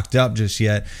have it locked up just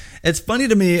yet. It's funny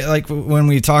to me, like, when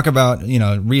we talk about,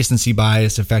 recency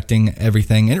bias affecting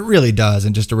everything, and it really does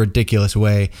in just a ridiculous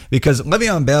way, because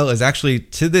Le'Veon Bell is actually,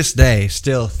 to this day,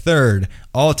 still 3rd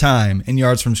all-time in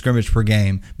yards from scrimmage per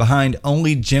game, behind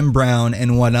only Jim Brown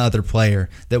and one other player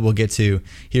that we'll get to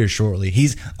here shortly.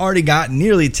 He's already got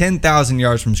nearly 10,000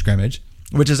 yards from scrimmage,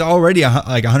 which is already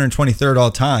like 123rd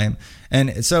all-time.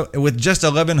 And so with just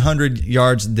 1,100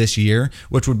 yards this year,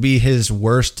 which would be his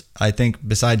worst, I think,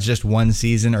 besides just one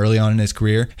season early on in his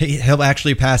career, he'll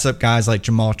actually pass up guys like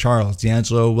Jamal Charles,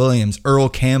 D'Angelo Williams, Earl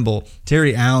Campbell,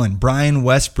 Terry Allen, Brian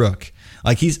Westbrook.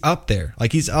 Like, he's up there.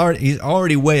 Like, he's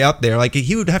already way up there. Like,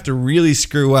 he would have to really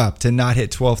screw up to not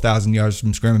hit 12,000 yards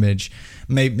from scrimmage,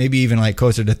 maybe even like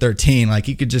closer to 13. Like,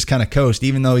 he could just kind of coast,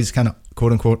 even though he's kind of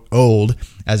quote-unquote old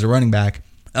as a running back.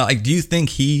 Do you think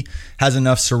he has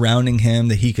enough surrounding him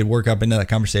that he could work up into that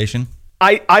conversation?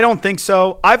 I don't think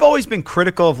so. I've always been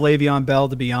critical of Le'Veon Bell,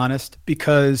 to be honest,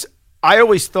 because I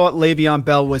always thought Le'Veon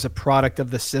Bell was a product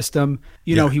of the system.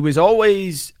 He was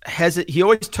always he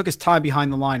always took his time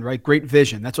behind the line, right? Great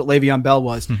vision. That's what Le'Veon Bell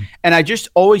was. Mm-hmm. And I just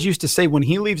always used to say, when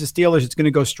he leaves the Steelers, it's going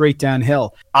to go straight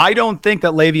downhill. I don't think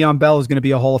that Le'Veon Bell is going to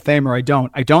be a Hall of Famer.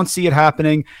 I don't see it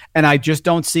happening. And I just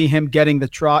don't see him getting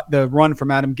the run from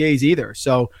Adam Gase either.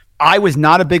 So I was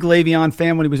not a big Le'Veon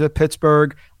fan when he was at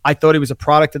Pittsburgh. I thought he was a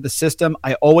product of the system.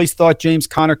 I always thought James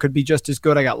Conner could be just as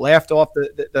good. I got laughed off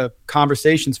the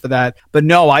conversations for that. But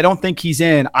no, I don't think he's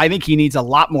in. I think he needs a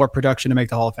lot more production to make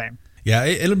the Hall of Fame. Yeah,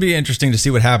 it'll be interesting to see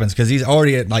what happens, because he's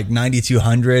already at like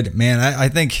 9,200. Man, I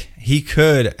think he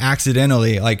could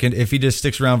accidentally, like, if he just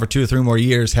sticks around for 2 or 3 more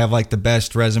years, have like the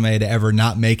best resume to ever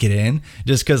not make it in.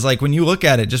 Just because, like, when you look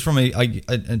at it just from a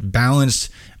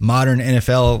balanced modern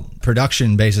NFL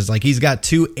production basis, like, he's got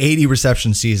 2 80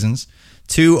 reception seasons,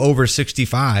 2 over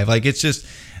 65. Like, it's just,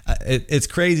 it's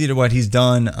crazy to what he's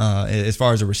done as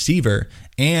far as a receiver,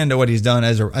 and what he's done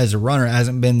as a runner.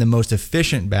 Hasn't been the most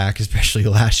efficient back, especially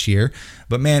last year.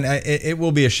 But man, it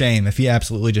will be a shame if he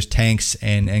absolutely just tanks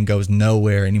and goes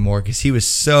nowhere anymore, because he was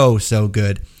so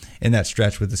good in that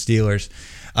stretch with the Steelers.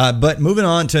 But moving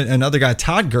on to another guy,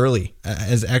 Todd Gurley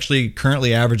is actually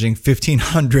currently averaging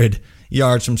 1,500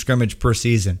 yards from scrimmage per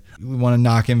season. We want to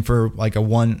knock him for like a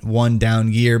one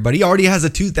down year, but he already has a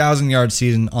 2,000 yard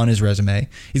season on his resume.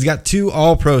 He's got 2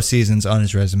 all-pro seasons on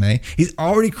his resume. He's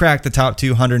already cracked the top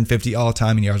 250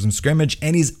 all-time in yards from scrimmage,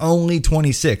 and he's only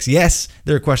 26. Yes,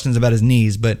 there are questions about his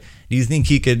knees, but do you think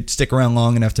he could stick around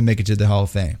long enough to make it to the Hall of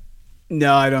Fame?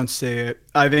 No, I don't see it.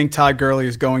 I think Todd Gurley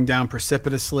is going down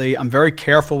precipitously. I'm very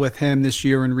careful with him this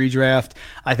year in redraft.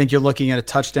 I think you're looking at a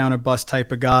touchdown or bust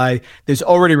type of guy. There's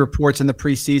already reports in the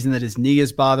preseason that his knee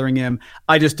is bothering him.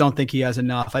 I just don't think he has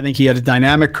enough. I think he had a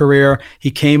dynamic career.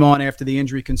 He came on after the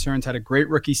injury concerns, had a great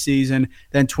rookie season.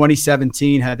 Then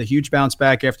 2017 had the huge bounce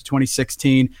back after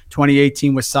 2016.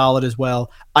 2018 was solid as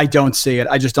well. I don't see it.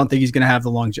 I just don't think he's going to have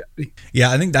the longevity.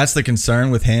 Yeah, I think that's the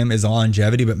concern with him, is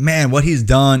longevity. But man, what he's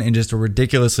done in just a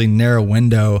ridiculously narrow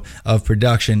window of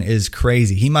production is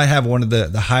crazy. He might have one of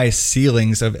the highest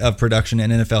ceilings of production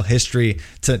in NFL history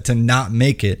to not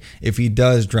make it if he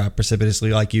does drop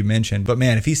precipitously, like you mentioned. But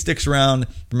man, if he sticks around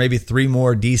for maybe 3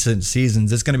 more decent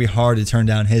seasons, it's going to be hard to turn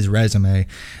down his resume.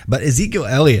 But Ezekiel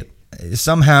Elliott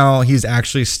somehow he's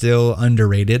actually still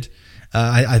underrated.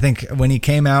 I think when he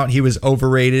came out, he was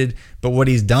overrated, but what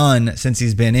he's done since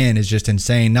he's been in is just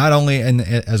insane. Not only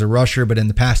as a rusher, but in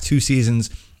the past 2 seasons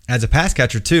as a pass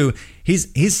catcher too.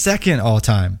 He's second all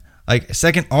time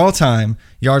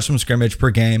yards from scrimmage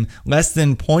per game, less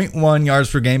than 0.1 yards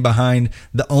per game behind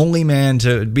the only man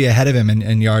to be ahead of him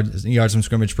in yards from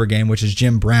scrimmage per game, which is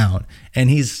Jim Brown. And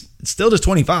he's still just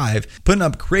 25, putting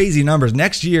up crazy numbers.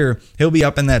 Next year, he'll be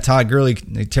up in that Todd Gurley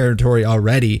territory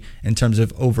already in terms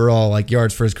of overall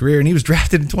yards for his career. And he was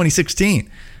drafted in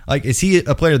 2016. Is he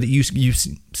a player that you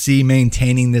see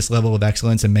maintaining this level of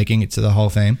excellence and making it to the Hall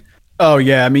of Fame? Oh,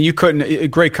 yeah. I mean, you couldn't. A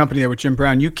great company there with Jim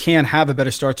Brown. You can't have a better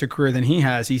start to a career than he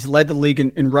has. He's led the league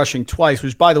in rushing twice,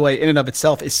 which, by the way, in and of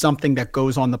itself is something that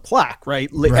goes on the plaque, right?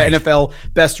 NFL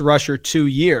best rusher 2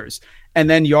 years. And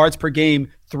then yards per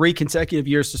game, 3 consecutive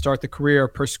years to start the career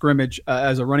per scrimmage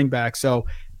as a running back. So,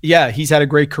 yeah, he's had a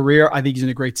great career. I think he's in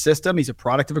a great system. He's a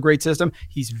product of a great system.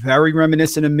 He's very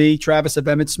reminiscent of me, Travis, of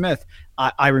Emmitt Smith.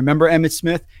 I remember Emmitt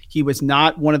Smith. He was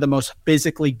not one of the most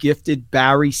physically gifted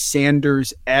Barry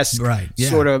Sanders-esque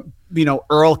sort of,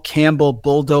 Earl Campbell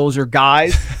bulldozer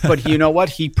guys. But you know what?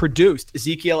 He produced.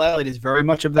 Ezekiel Elliott is very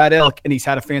much of that ilk, and he's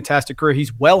had a fantastic career.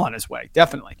 He's well on his way,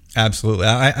 definitely. Absolutely.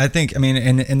 I think,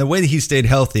 and the way that he stayed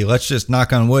healthy, let's just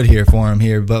knock on wood here for him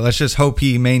here, but let's just hope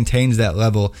he maintains that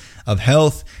level of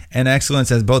health and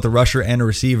excellence as both a rusher and a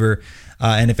receiver.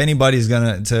 And if anybody's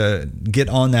going to get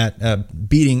on that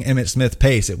beating Emmitt Smith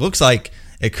pace, it looks like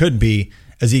it could be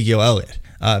Ezekiel Elliott.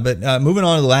 But moving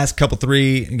on to the last couple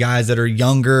 3 guys that are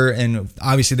younger, and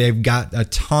obviously they've got a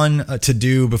ton to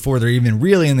do before they're even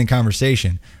really in the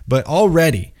conversation. But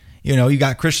already, you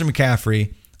got Christian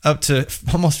McCaffrey up to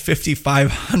almost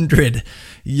 5,500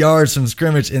 yards from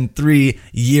scrimmage in 3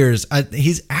 years.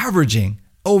 He's averaging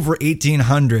over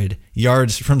 1,800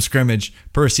 yards from scrimmage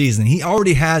per season. He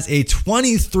already has a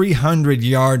 2,300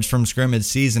 yards from scrimmage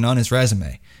season on his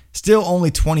resume. Still only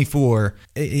 24.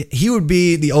 He would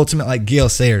be the ultimate Gale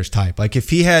Sayers type. If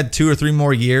he had 2 or 3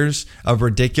 more years of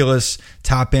ridiculous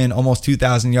top end, almost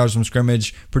 2,000 yards from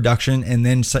scrimmage production, and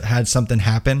then had something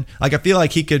happen, I feel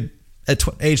like he could, at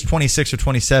age 26 or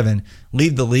 27,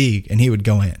 leave the league and he would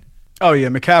go in. Oh, yeah.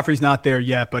 McCaffrey's not there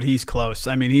yet, but he's close.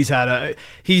 I mean, he's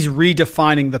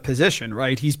redefining the position,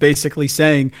 right? He's basically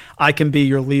saying, I can be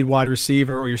your lead wide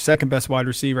receiver or your second best wide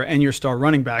receiver and your star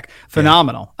running back.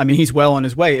 Phenomenal. Yeah. I mean, he's well on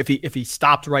his way. If he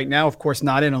stopped right now, of course,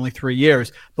 not in only 3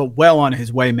 years, but well on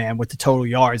his way, man, with the total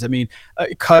yards. I mean,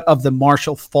 a cut of the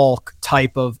Marshall Faulk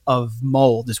type of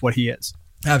mold is what he is.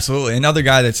 Absolutely. Another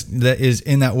guy that is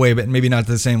in that way, but maybe not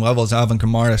to the same level as Alvin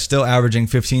Kamara, still averaging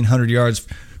 1,500 yards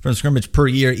from scrimmage per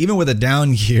year, even with a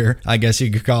down year, I guess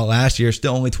you could call it last year,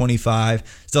 still only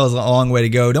 25, still has a long way to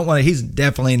go. He's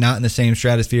definitely not in the same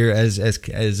stratosphere as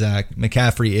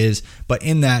McCaffrey is, but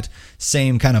in that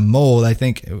same kind of mold. I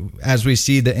think as we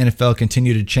see the NFL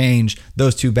continue to change,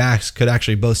 those 2 backs could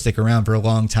actually both stick around for a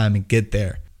long time and get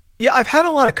there. Yeah, I've had a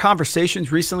lot of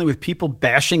conversations recently with people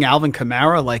bashing Alvin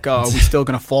Kamara, are we still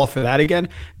going to fall for that again?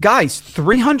 Guys,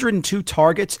 302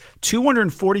 targets,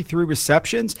 243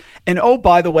 receptions, and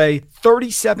by the way,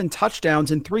 37 touchdowns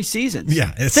in 3 seasons.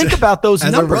 Yeah, think about those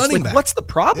numbers. What's the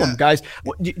problem, guys?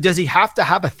 Does he have to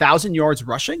have 1,000 yards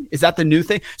rushing? Is that the new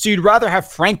thing? So you'd rather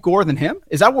have Frank Gore than him?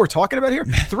 Is that what we're talking about here?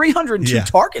 302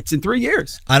 targets in 3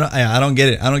 years. I don't get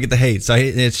it. I don't get the hate. So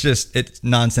it's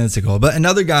nonsensical. But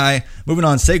another guy, moving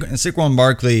on, Saquon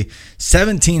Barkley,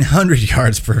 1,700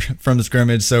 yards from the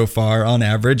scrimmage so far on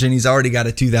average, and he's already got a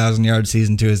 2,000-yard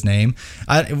season to his name.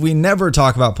 We never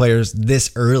talk about players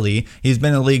this early. He's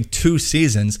been in the league 2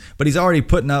 seasons, but he's already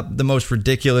putting up the most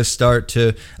ridiculous start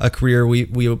to a career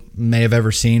we may have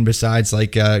ever seen, besides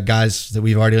guys that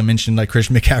we've already mentioned, like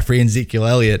Christian McCaffrey and Ezekiel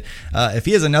Elliott. If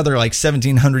he has another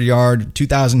 1,700-yard,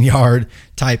 2,000-yard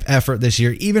type effort this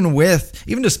year, even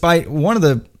despite one of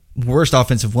the worst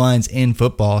offensive lines in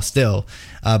football still,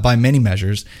 by many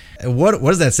measures. What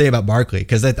does that say about Barkley?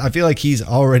 Because I feel like he's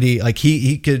already,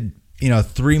 he could,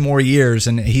 3 more years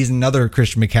and he's another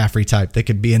Christian McCaffrey type that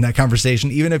could be in that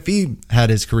conversation, even if he had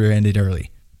his career ended early.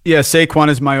 Yeah, Saquon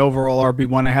is my overall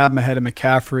RB1. I have him ahead of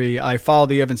McCaffrey. I follow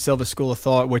the Evan Silva school of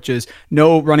thought, which is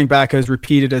no running back has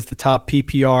repeated as the top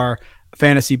PPR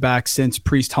fantasy back since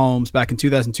Priest Holmes back in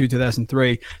 2002,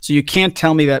 2003. So you can't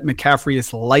tell me that McCaffrey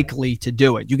is likely to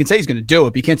do it. You can say he's going to do it,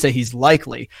 but you can't say he's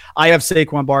likely. I have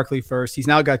Saquon Barkley first. He's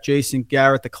now got Jason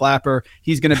Garrett, the clapper.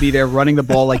 He's going to be there running the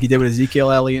ball like he did with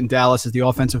Ezekiel Elliott in Dallas as the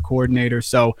offensive coordinator.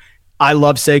 So I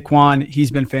love Saquon. He's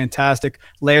been fantastic.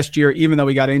 Last year, even though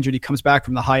he got injured, he comes back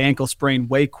from the high ankle sprain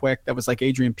way quick. That was like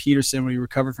Adrian Peterson when he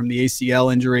recovered from the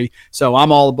ACL injury. So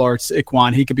I'm all about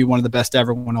Saquon. He could be one of the best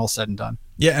ever when all said and done.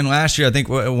 Yeah, and last year, I think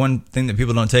one thing that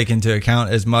people don't take into account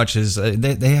as much is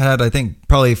they had, I think,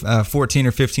 probably 1,400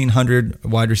 or 1,500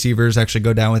 wide receivers actually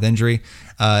go down with injury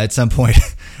at some point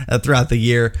throughout the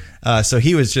year. So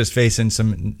he was just facing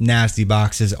some nasty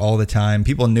boxes all the time.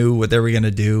 People knew what they were going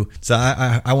to do. So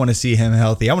I want to see him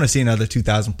healthy. I want to see another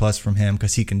 2,000 plus from him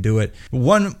because he can do it.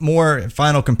 One more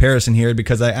final comparison here,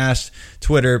 because I asked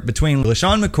Twitter between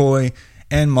LaShawn McCoy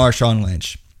and Marshawn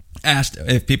Lynch. Asked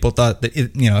if people thought that,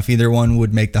 if either one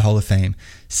would make the Hall of Fame.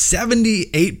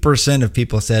 78% of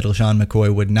people said LaShawn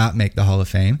McCoy would not make the Hall of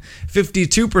Fame.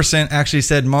 52% actually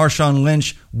said Marshawn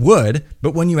Lynch would,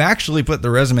 but when you actually put the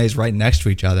resumes right next to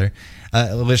each other,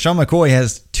 LaShawn McCoy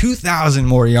has 2,000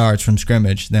 more yards from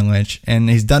scrimmage than Lynch, and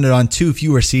he's done it on 2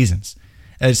 fewer seasons.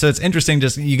 So it's interesting,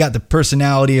 just you got the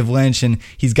personality of Lynch, and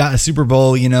he's got a Super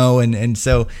Bowl, and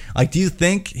so, do you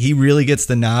think he really gets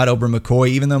the nod over McCoy,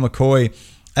 even though McCoy,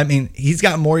 he's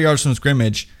got more yards from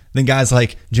scrimmage than guys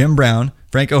like Jim Brown,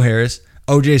 Franco Harris,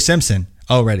 O.J. Simpson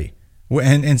already.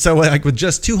 And so with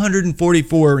just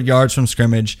 244 yards from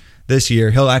scrimmage this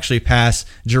year, he'll actually pass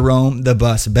Jerome the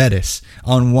Bus Bettis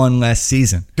on one less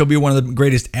season. He'll be one of the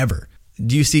greatest ever.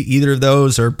 Do you see either of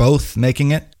those or both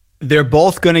making it? They're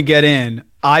both going to get in.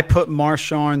 I put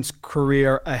Marshawn's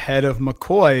career ahead of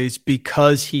McCoy's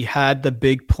because he had the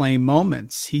big play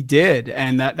moments. He did.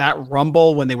 And that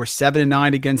rumble when they were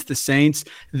 7-9 against the Saints,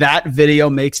 that video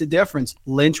makes a difference.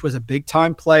 Lynch was a big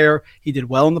time player. He did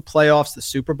well in the playoffs. The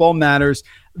Super Bowl matters.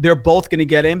 They're both going to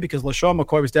get in because LaShawn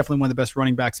McCoy was definitely one of the best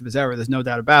running backs of his era. There's no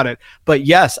doubt about it. But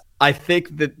yes, I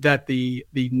think that the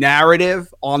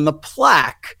narrative on the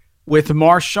plaque with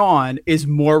Marshawn is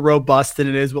more robust than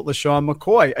it is with LaShawn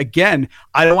McCoy. Again,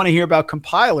 I don't want to hear about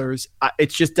compilers. It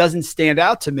just doesn't stand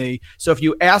out to me. So if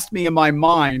you asked me in my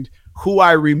mind who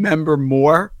I remember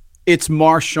more, it's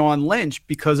Marshawn Lynch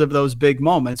because of those big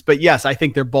moments. But yes, I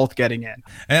think they're both getting in.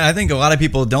 And I think a lot of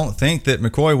people don't think that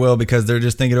McCoy will because they're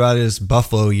just thinking about his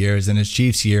Buffalo years and his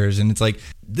Chiefs years. And it's like,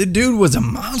 the dude was a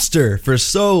monster for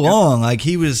so long. Like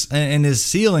he was, and his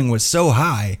ceiling was so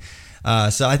high.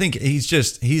 So I think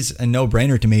he's a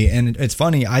no-brainer to me. And it's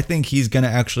funny, I think he's going to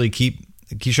actually keep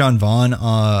Keyshawn Vaughn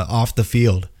off the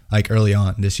field early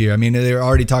on this year. They're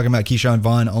already talking about Keyshawn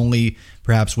Vaughn only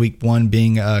perhaps week 1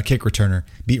 being a kick returner.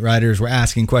 Beat writers were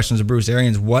asking questions of Bruce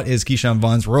Arians, what is Keyshawn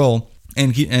Vaughn's role?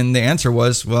 And the answer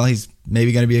was, well, he's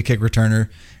maybe going to be a kick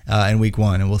returner in week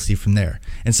 1, and we'll see from there.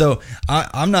 And so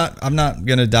I'm not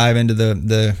going to dive into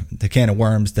the can of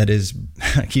worms that is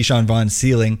Keyshawn Vaughn's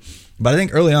ceiling. But I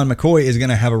think early on, McCoy is going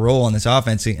to have a role on this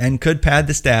offense and could pad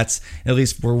the stats at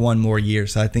least for one more year.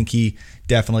 So I think he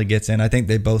definitely gets in. I think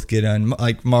they both get in,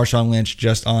 like Marshawn Lynch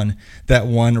just on that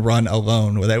one run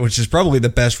alone, which is probably the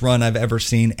best run I've ever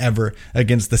seen ever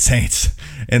against the Saints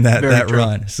in that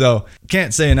run. So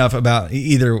can't say enough about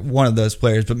either one of those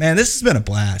players. But man, this has been a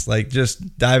blast.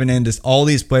 Just diving into all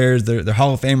these players, their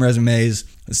Hall of Fame resumes,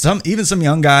 even some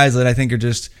young guys that I think are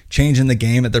just changing the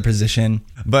game at their position.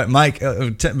 But Mike,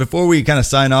 before we kind of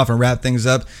sign off and wrap things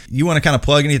up, you want to kind of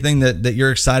plug anything that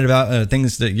you're excited about,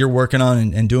 things that you're working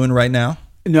on and doing right now?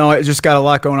 No, I just got a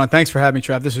lot going on. Thanks for having me,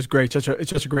 Trav. This is great. It's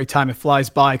just a great time. It flies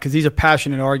by because these are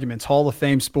passionate arguments, Hall of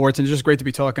Fame sports, and it's just great to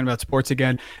be talking about sports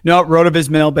again. No, RotoViz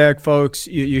mailbag, folks.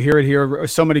 You hear it here.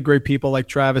 So many great people like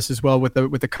Travis as well with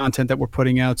the content that we're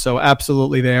putting out. So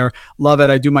absolutely there. Love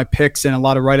it. I do my picks and a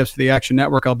lot of write-ups for the Action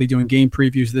Network. I'll be doing game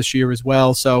previews this year as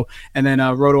well. So, and then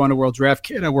Roto Underworld Draft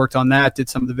Kit, I worked on that, did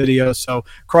some of the videos. So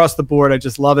across the board, I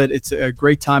just love it. It's a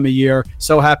great time of year.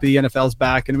 So happy the NFL's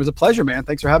back, and it was a pleasure, man.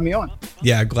 Thanks for having me on.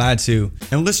 Yeah, glad to.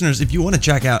 And listeners, if you want to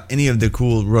check out any of the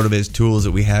cool RotoViz tools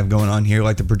that we have going on here,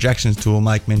 like the projections tool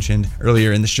Mike mentioned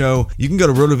earlier in the show, you can go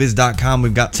to rotoviz.com.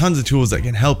 We've got tons of tools that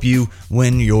can help you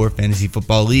win your fantasy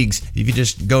football leagues. If you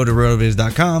just go to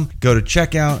rotoviz.com, go to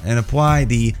checkout, and apply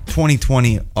the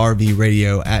 2020 RV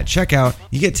radio at checkout,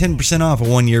 you get 10% off a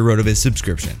 1-year RotoViz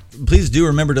subscription. Please do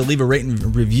remember to leave a rate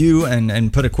and review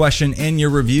and put a question in your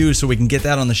review so we can get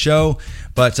that on the show.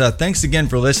 But thanks again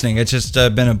for listening. It's just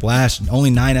been a blast. Only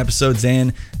 9 episodes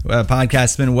in.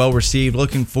 Podcast's been well received.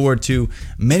 Looking forward to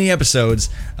many episodes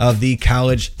of the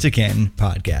College to Canton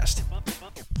podcast.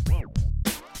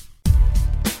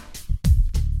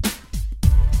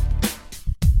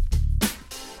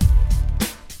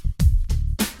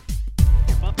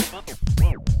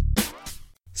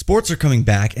 Sports are coming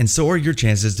back, and so are your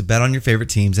chances to bet on your favorite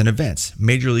teams and events.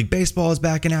 Major League Baseball is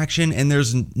back in action, and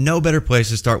there's no better place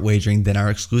to start wagering than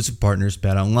our exclusive partners,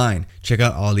 BetOnline. Check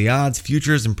out all the odds,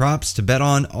 futures, and props to bet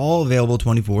on, all available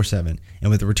 24/7.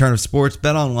 And with the return of sports,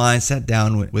 BetOnline sat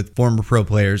down with former pro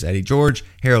players Eddie George,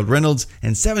 Harold Reynolds,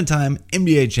 and 7-time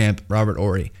NBA champ Robert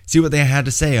Horry. See what they had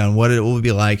to say on what it will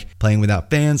be like playing without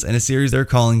fans in a series they're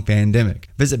calling Fandemic.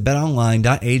 Visit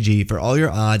betonline.ag for all your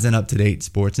odds and up-to-date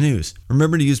sports news.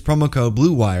 Remember to use promo code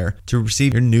BLUEWIRE to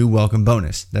receive your new welcome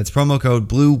bonus. That's promo code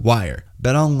BLUEWIRE.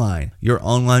 BetOnline, your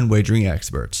online wagering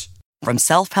experts. From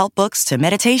self-help books to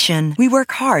meditation, we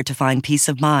work hard to find peace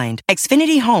of mind.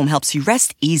 Xfinity Home helps you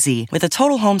rest easy with a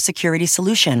total home security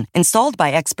solution. Installed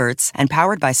by experts and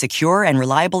powered by secure and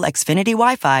reliable Xfinity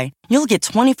Wi-Fi, you'll get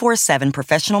 24/7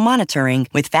 professional monitoring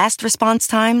with fast response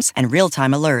times and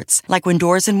real-time alerts, like when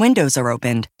doors and windows are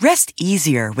opened. Rest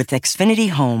easier with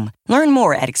Xfinity Home. Learn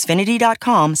more at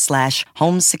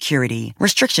xfinity.com/homesecurity.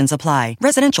 Restrictions apply.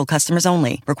 Residential customers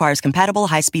only. Requires compatible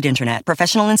high-speed internet.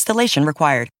 Professional installation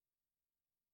required.